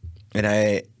be. And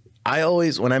I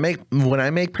always when I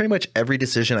make pretty much every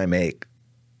decision I make,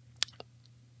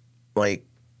 like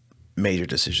major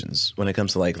decisions, when it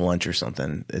comes to like lunch or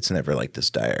something, it's never like this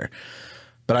dire.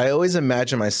 But I always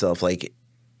imagine myself like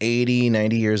 80,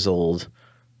 90 years old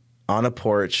on a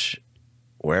porch,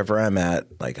 wherever I'm at,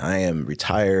 like I am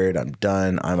retired, I'm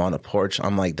done, I'm on a porch,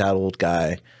 I'm like that old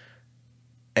guy.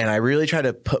 And I really try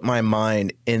to put my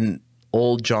mind in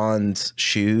old John's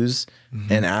shoes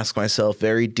and ask myself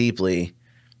very deeply,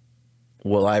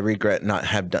 will I regret not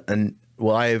have done, and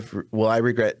will I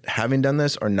regret having done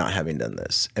this or not having done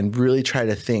this? And really try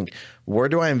to think, where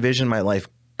do I envision my life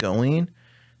going?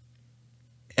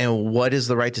 And what is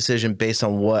the right decision based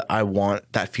on what I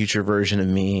want that future version of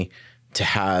me to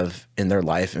have in their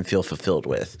life and feel fulfilled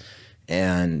with?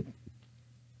 And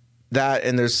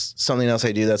there's something else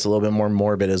I do that's a little bit more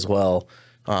morbid as well.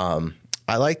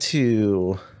 I like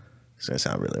to, it's going to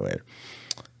sound really weird.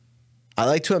 I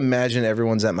like to imagine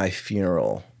everyone's at my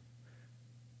funeral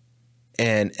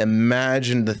and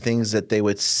imagine the things that they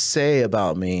would say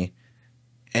about me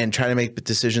and try to make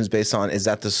decisions based on, is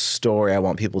that the story I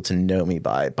want people to know me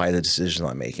by the decisions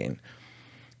I'm making?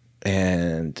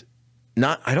 And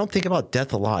I don't think about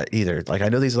death a lot either. Like I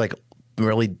know these are like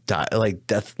really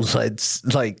death-led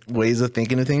like ways of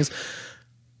thinking of things,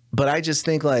 but I just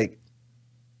think like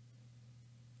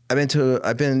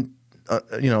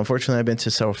unfortunately I've been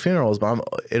to several funerals, but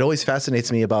it always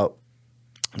fascinates me about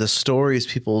the stories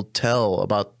people tell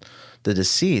about the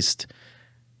deceased.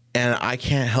 And I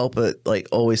can't help but like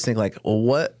always think like, well,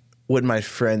 what would my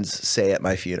friends say at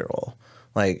my funeral?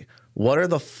 Like, what are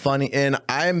the funny, and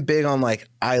I'm big on like,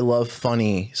 I love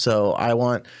funny. So I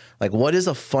want like, what is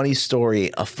a funny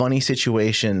story, a funny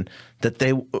situation that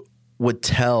they would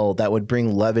tell that would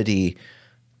bring levity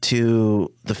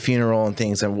to the funeral and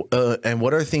things, and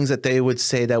what are things that they would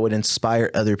say that would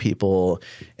inspire other people?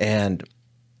 And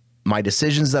my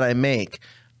decisions that I make,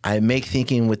 I make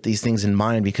thinking with these things in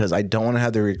mind because I don't want to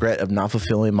have the regret of not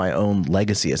fulfilling my own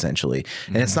legacy, essentially.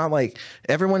 And it's not like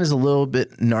everyone is a little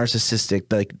bit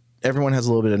narcissistic. Like everyone has a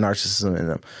little bit of narcissism in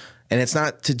them. And it's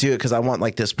not to do it because I want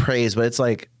like this praise, but it's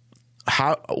like,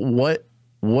 how do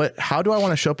I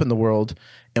want to show up in the world,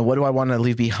 and what do I want to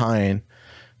leave behind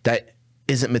that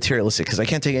isn't materialistic? Because I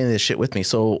can't take any of this shit with me.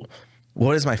 So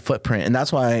what is my footprint? And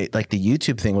that's why like the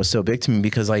YouTube thing was so big to me,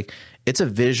 because like it's a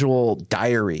visual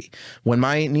diary. When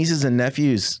my nieces and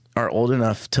nephews are old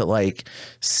enough to like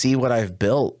see what I've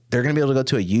built, they're going to be able to go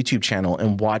to a YouTube channel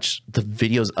and watch the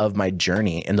videos of my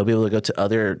journey, and they'll be able to go to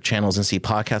other channels and see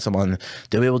podcasts I'm on.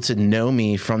 They'll be able to know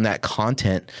me from that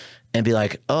content and be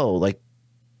like, oh, like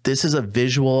this is a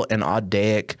visual and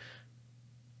audaic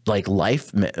like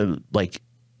life, like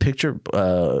picture,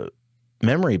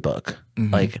 memory book.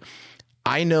 Like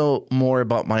I know more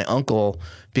about my uncle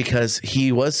because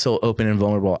he was so open and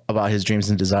vulnerable about his dreams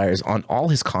and desires on all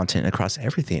his content across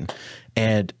everything.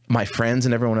 And my friends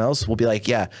and everyone else will be like,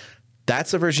 yeah,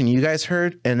 that's the version you guys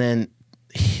heard. And then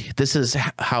this is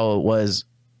how it was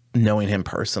knowing him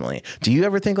personally. Do you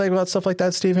ever think like about stuff like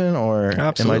that, Stephen? Or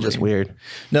Absolutely. am I just weird?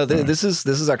 No, this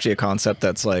is actually a concept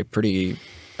that's like pretty,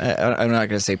 I'm not going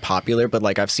to say popular, but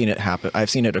like I've seen it happen. I've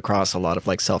seen it across a lot of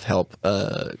like self-help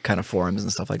kind of forums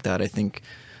and stuff like that. I think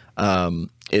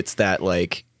it's that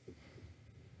like,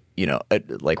 you know,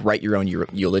 like write your own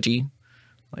eulogy,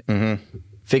 like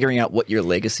figuring out what your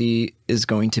legacy is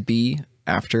going to be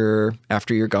after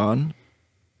you're gone.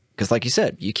 Because like you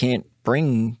said, you can't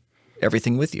bring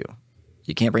everything with you.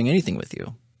 You can't bring anything with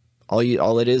you.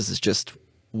 All it is just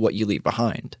what you leave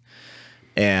behind.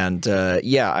 And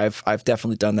yeah, I've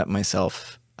definitely done that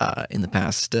myself in the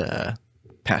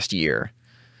past year,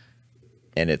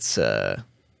 and it's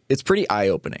pretty eye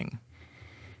opening.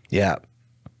 Yeah,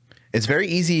 it's very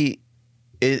easy.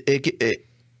 It's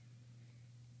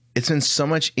been so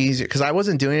much easier because I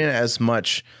wasn't doing it as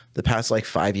much the past like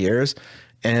 5 years,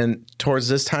 and towards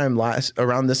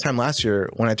around this time last year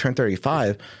when I turned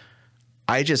 35,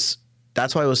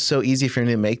 that's why it was so easy for me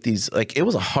to make these. Like, it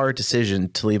was a hard decision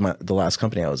to leave the last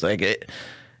company. I was like,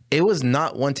 it was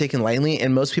not one taken lightly,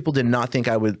 and most people did not think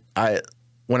I would.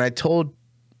 When I told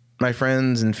my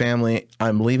friends and family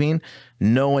I'm leaving,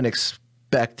 no one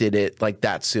expected it like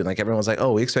that soon. Like everyone was like,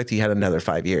 "Oh, we expected you had another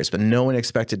 5 years," but no one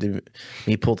expected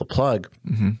me pull the plug.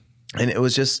 And it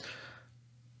was just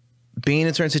being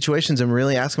in certain situations and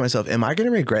really asking myself, am I going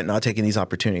to regret not taking these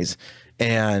opportunities?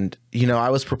 And, you know, I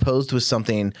was proposed with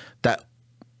something that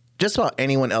just about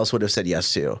anyone else would have said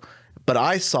yes to, but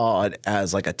I saw it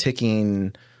as like a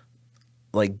ticking,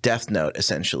 like death note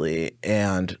essentially.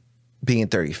 And being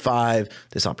 35,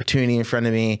 this opportunity in front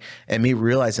of me, and me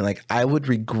realizing like I would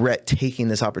regret taking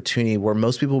this opportunity where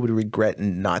most people would regret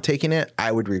not taking it.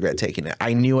 I would regret taking it.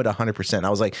 I knew it 100%. I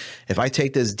was like, if I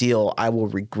take this deal, I will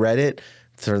regret it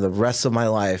for the rest of my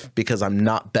life because I'm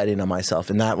not betting on myself.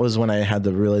 And that was when I had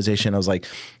the realization. I was like,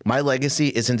 my legacy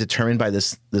isn't determined by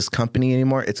this company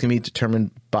anymore. It's gonna be determined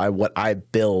by what I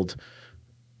build,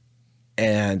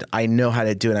 and I know how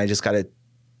to do it. I just gotta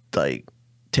like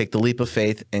take the leap of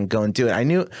faith and go and do it. I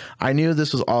knew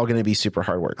this was all going to be super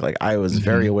hard work. Like I was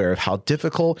very aware of how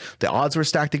difficult the odds were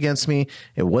stacked against me.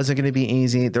 It wasn't going to be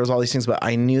easy. There was all these things, but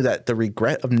I knew that the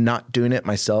regret of not doing it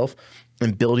myself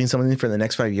and building something for the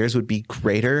next 5 years would be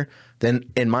greater than,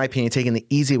 in my opinion, taking the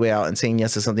easy way out and saying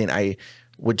yes to something. I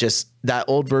would just, that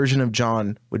old version of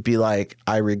John would be like,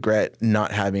 I regret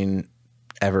not having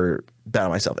ever bet on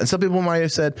myself. And some people might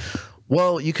have said,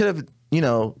 well, you could have,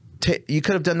 you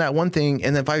could have done that one thing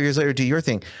and then 5 years later do your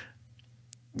thing.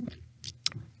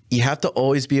 You have to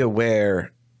always be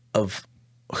aware of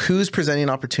who's presenting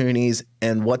opportunities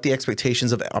and what the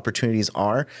expectations of opportunities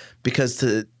are, because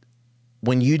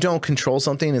when you don't control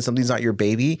something and something's not your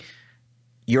baby,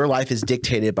 your life is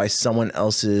dictated by someone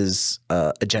else's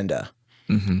agenda.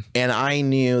 And I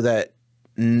knew that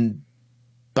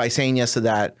by saying yes to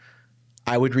that,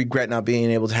 I would regret not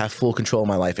being able to have full control of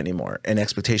my life anymore, and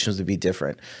expectations would be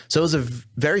different. So it was a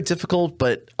very difficult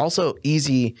but also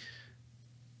easy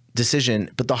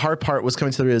decision. But the hard part was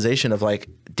coming to the realization of like,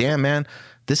 damn, man,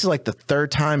 this is like the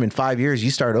third time in 5 years you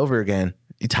start over again.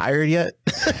 You tired yet?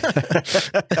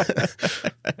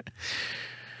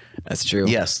 That's true.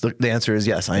 Yes. The answer is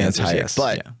yes. I am tired. Yes.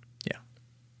 But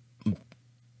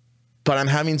but I'm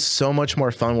having so much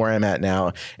more fun where I'm at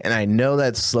now. And I know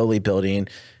that's slowly building.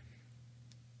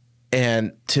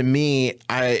 And to me,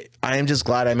 I am just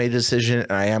glad I made a decision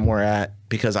and I am where I'm at,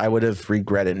 because I would have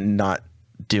regretted not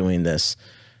doing this.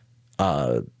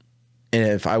 And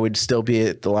if I would still be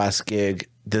at the last gig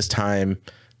this time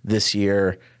this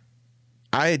year,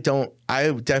 I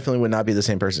definitely would not be the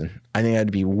same person. I think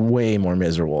I'd be way more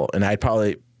miserable, and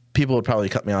people would probably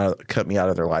cut me out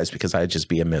of their lives because I'd just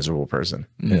be a miserable person.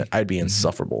 And I'd be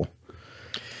insufferable.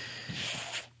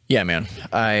 Yeah, man.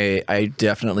 I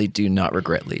definitely do not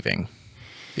regret leaving,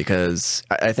 because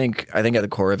I think at the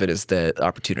core of it is the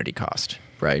opportunity cost,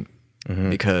 right?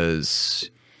 Because,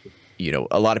 you know,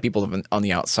 a lot of people on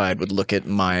the outside would look at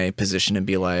my position and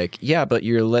be like, yeah, but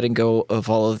you're letting go of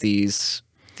all of these,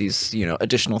 you know,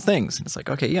 additional things. And it's like,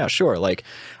 okay, yeah, sure. Like,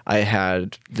 I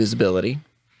had visibility,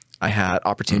 I had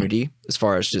opportunity as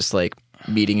far as just like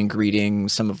meeting and greeting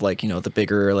some of, like, you know, the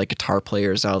bigger like guitar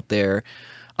players out there.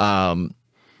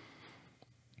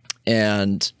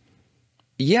 And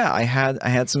yeah, I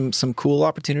had some cool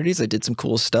opportunities. I did some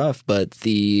cool stuff, but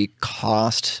the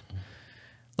cost,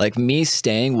 like, me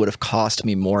staying would have cost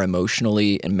me more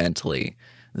emotionally and mentally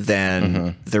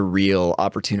than the real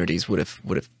opportunities would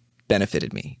have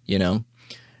benefited me, you know?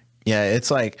 Yeah, it's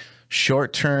like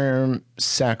short-term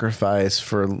sacrifice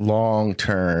for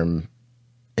long-term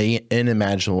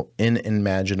unimaginable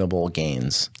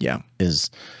gains. Yeah.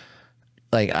 Is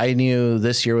like, I knew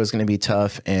this year was going to be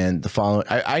tough, and the following,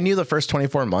 I knew the first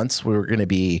 24 months we're going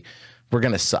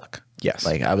to suck. Yes.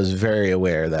 Like, I was very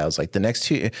aware that I was like, the next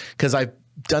 2, because I've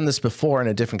done this before in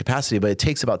a different capacity, but it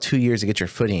takes about 2 years to get your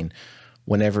footing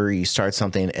whenever you start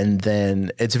something. And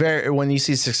then it's when you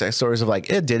see success stories of like,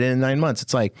 it did it in 9 months,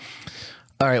 it's like,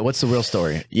 all right, what's the real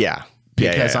story? Yeah.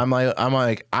 Because I'm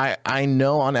like, I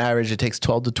know on average it takes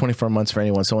 12 to 24 months for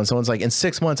anyone. So when someone's like, in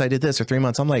 6 months I did this, or 3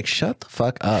 months, I'm like, shut the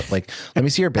fuck up. Like, let me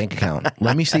see your bank account.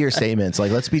 Let me see your statements.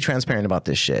 Like, let's be transparent about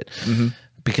this shit.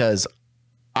 Because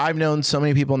I've known so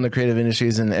many people in the creative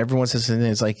industries, and everyone says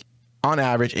it's like, on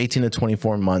average, 18 to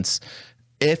 24 months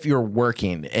if you're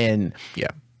working. And yeah,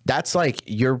 that's like,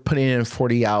 you're putting in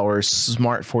 40 hours,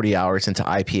 smart 40 hours into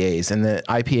IPAs, and the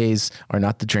IPAs are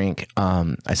not the drink.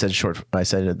 I said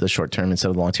the short term instead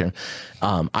of the long term.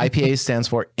 IPA stands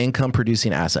for income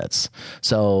producing assets.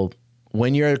 So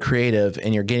when you're a creative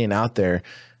and you're getting out there,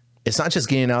 it's not just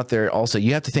getting out there. Also,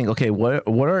 you have to think, okay, what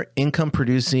are income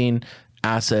producing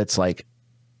assets, like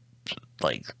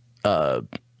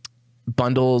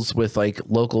bundles with like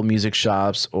local music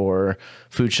shops or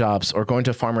food shops, or going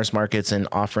to farmers markets and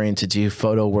offering to do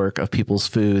photo work of people's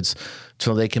foods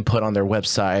so they can put on their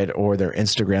website or their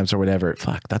Instagrams or whatever.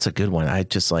 Fuck, that's a good one.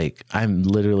 I'm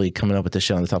literally coming up with this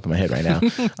shit on the top of my head right now.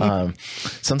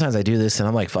 Sometimes I do this and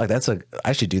I'm like, fuck,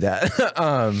 I should do that.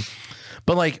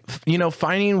 But like, you know,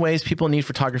 finding ways people need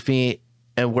photography,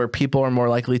 and where people are more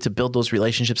likely to build those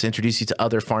relationships, introduce you to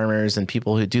other farmers and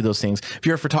people who do those things. If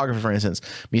you're a photographer, for instance,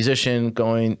 musician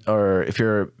or if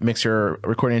you're a mixer,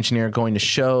 recording engineer, going to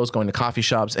shows, going to coffee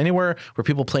shops, anywhere where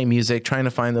people play music, trying to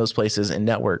find those places and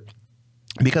network.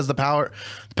 Because the power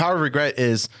of regret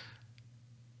is,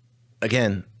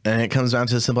 again, and it comes down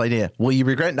to the simple idea. Will you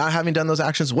regret not having done those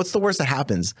actions? What's the worst that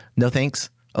happens? No thanks.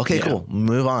 Okay, cool.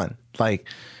 Move on. Like,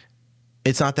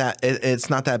 it's not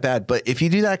that bad. But if you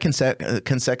do that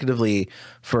consecutively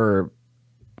for,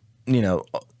 you know,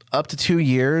 up to 2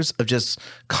 years of just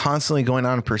constantly going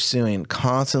on and pursuing,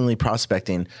 constantly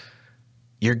prospecting,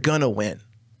 you're gonna win.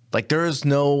 Like,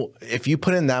 if you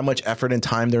put in that much effort and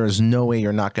time, there is no way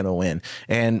you're not gonna win.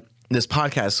 And this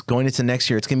podcast going into next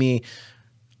year,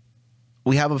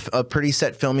 we have a pretty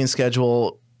set filming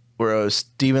schedule where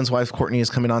Steven's wife Courtney is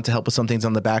coming on to help with some things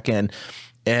on the back end,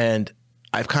 and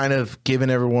I've kind of given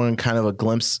everyone kind of a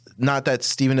glimpse. Not that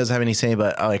Steven doesn't have any say,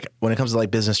 but like, when it comes to like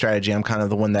business strategy, I'm kind of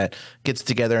the one that gets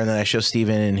together, and then I show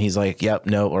Steven and he's like, yep,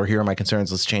 no, or here are my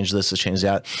concerns. Let's change this. Let's change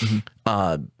that.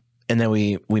 And then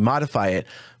we modify it.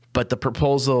 But the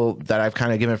proposal that I've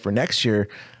kind of given for next year,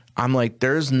 I'm like,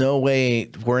 there's no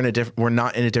way we're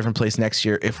not in a different place next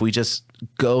year if we just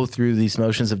go through these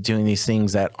motions of doing these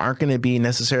things that aren't going to be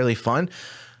necessarily fun.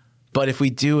 But if we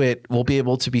do it, we'll be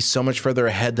able to be so much further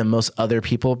ahead than most other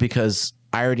people, because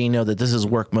I already know that this is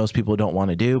work most people don't want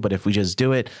to do. But if we just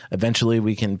do it, eventually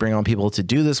we can bring on people to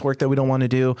do this work that we don't want to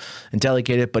do and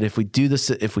delegate it. But if we do this,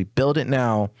 if we build it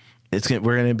now,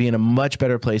 we're going to be in a much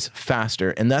better place faster.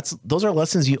 And those are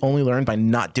lessons you only learn by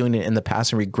not doing it in the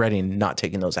past and regretting not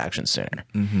taking those actions sooner.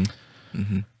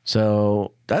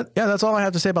 So that's all I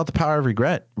have to say about the power of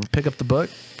regret. Pick up the book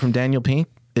from Daniel Pink.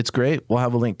 It's great. We'll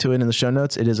have a link to it in the show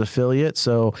notes. It is affiliate.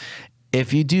 So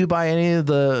if you do buy any of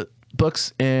the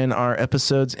books in our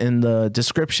episodes in the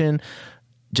description,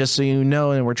 just so you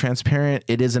know, and we're transparent,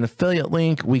 it is an affiliate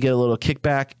link. We get a little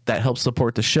kickback that helps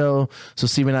support the show. So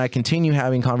Steve and I continue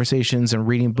having conversations and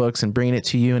reading books and bringing it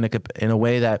to you in a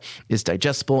way that is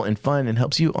digestible and fun and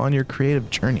helps you on your creative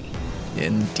journey.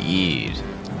 Indeed.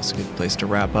 That's a good place to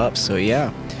wrap up. So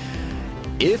yeah.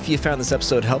 If you found this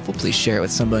episode helpful, please share it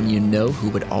with someone you know who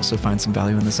would also find some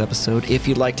value in this episode. If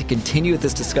you'd like to continue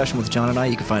this discussion with John and I,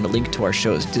 you can find a link to our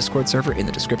show's Discord server in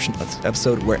the description of this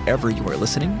episode wherever you are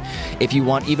listening. If you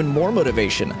want even more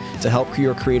motivation to help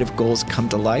your creative goals come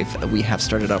to life, we have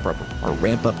started up our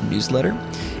Ramp Up newsletter.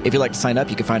 If you'd like to sign up,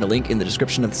 you can find a link in the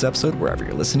description of this episode wherever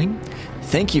you're listening.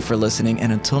 Thank you for listening,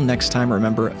 and until next time,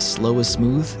 remember, slow is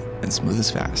smooth and smooth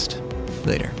is fast.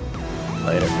 Later.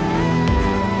 Later.